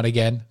every now and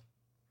again.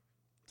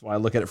 That's why I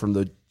look at it from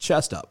the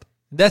chest up.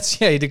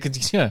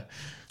 Yeah.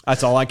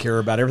 That's all I care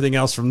about. Everything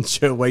else from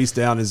the waist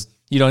down is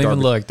you don't garbage.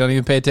 even look. Don't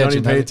even pay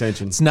attention. Don't even pay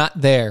attention. It's not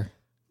there.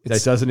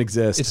 That doesn't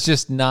exist. It's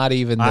just not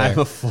even there. I'm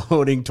a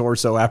floating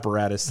torso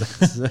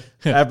apparatus.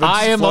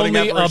 I am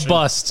only a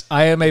bust.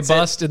 I am a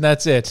bust, and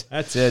that's it.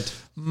 That's it.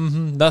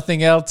 Mm-hmm.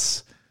 Nothing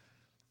else.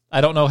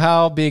 I don't know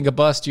how, being a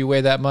bust, you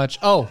weigh that much.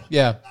 Oh,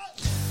 yeah.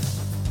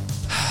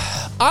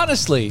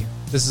 Honestly,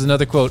 this is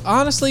another quote.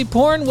 Honestly,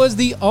 porn was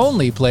the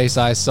only place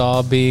I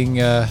saw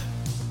people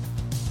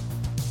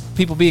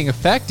being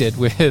affected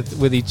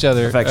with each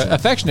other,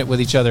 affectionate with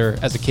each other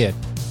as a kid.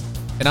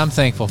 And I'm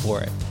thankful for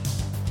it.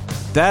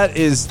 That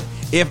is,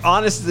 if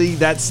honestly,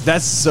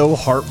 that's so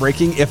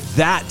heartbreaking. If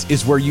that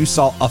is where you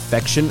saw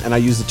affection, and I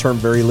use the term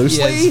very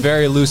loosely, it's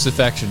very loose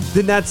affection.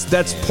 Then that's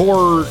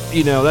poor.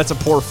 That's a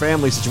poor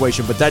family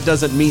situation. But that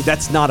doesn't mean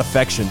that's not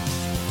affection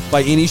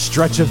by any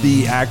stretch of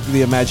the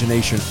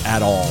imagination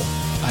at all.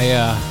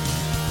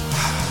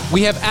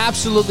 We have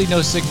absolutely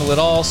no signal at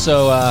all.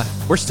 So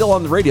we're still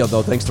on the radio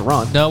though, thanks to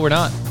Ron. No, we're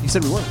not. He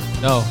said we weren't.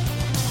 No,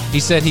 he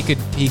said he can.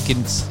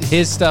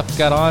 His stuff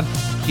got on.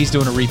 He's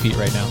doing a repeat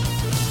right now.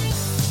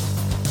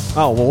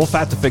 Oh, well, we'll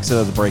have to fix it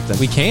at the break then.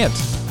 We can't.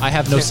 I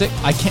have no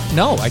I can't.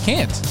 No, I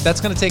can't. That's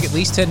going to take at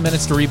least 10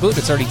 minutes to reboot.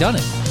 It's already done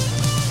it.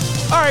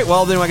 All right,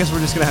 well, then I guess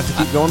we're just going to have to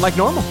keep going like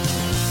normal.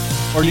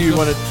 Or do you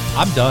want to...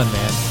 I'm done,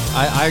 man.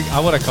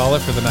 I want to call it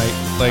for the night.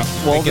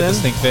 Get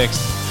this thing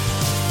fixed.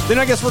 Then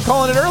I guess we're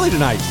calling it early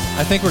tonight.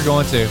 I think we're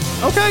going to.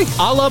 Okay.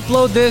 I'll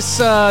upload this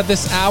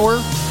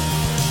hour,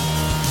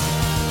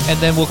 and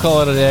then we'll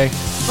call it a day.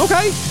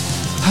 Okay.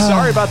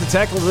 Sorry about the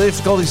technical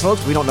difficulties,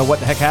 folks. We don't know what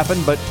the heck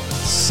happened, but...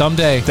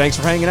 someday. Thanks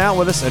for hanging out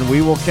with us, and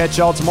we will catch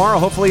y'all tomorrow,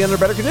 hopefully under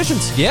better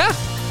conditions. Yeah.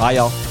 Bye,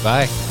 y'all.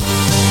 Bye.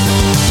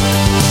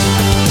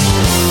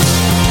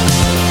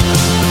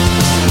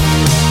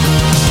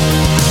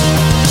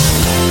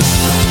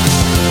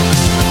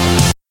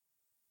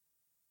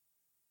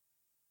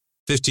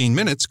 $15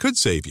 minutes could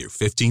save you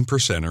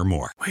 15% or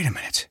more. Wait a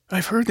minute.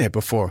 I've heard that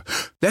before.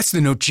 That's the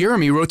note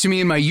Jeremy wrote to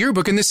me in my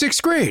yearbook in the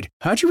 6th grade.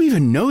 How'd you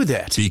even know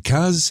that?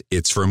 Because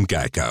it's from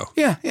Geico.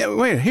 Yeah,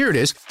 wait, here it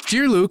is.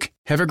 Dear Luke,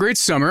 have a great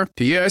summer.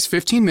 P.S.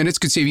 15 minutes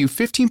could save you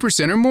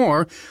 15% or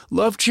more.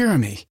 Love,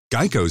 Jeremy.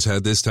 Geico's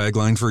had this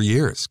tagline for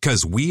years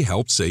because we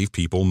help save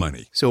people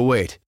money. So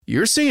wait,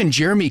 you're saying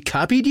Jeremy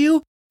copied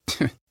you?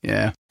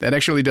 Yeah, that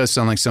actually does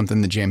sound like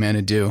something the J-Man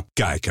would do.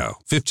 Geico.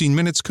 15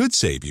 minutes could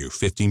save you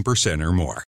 15% or more.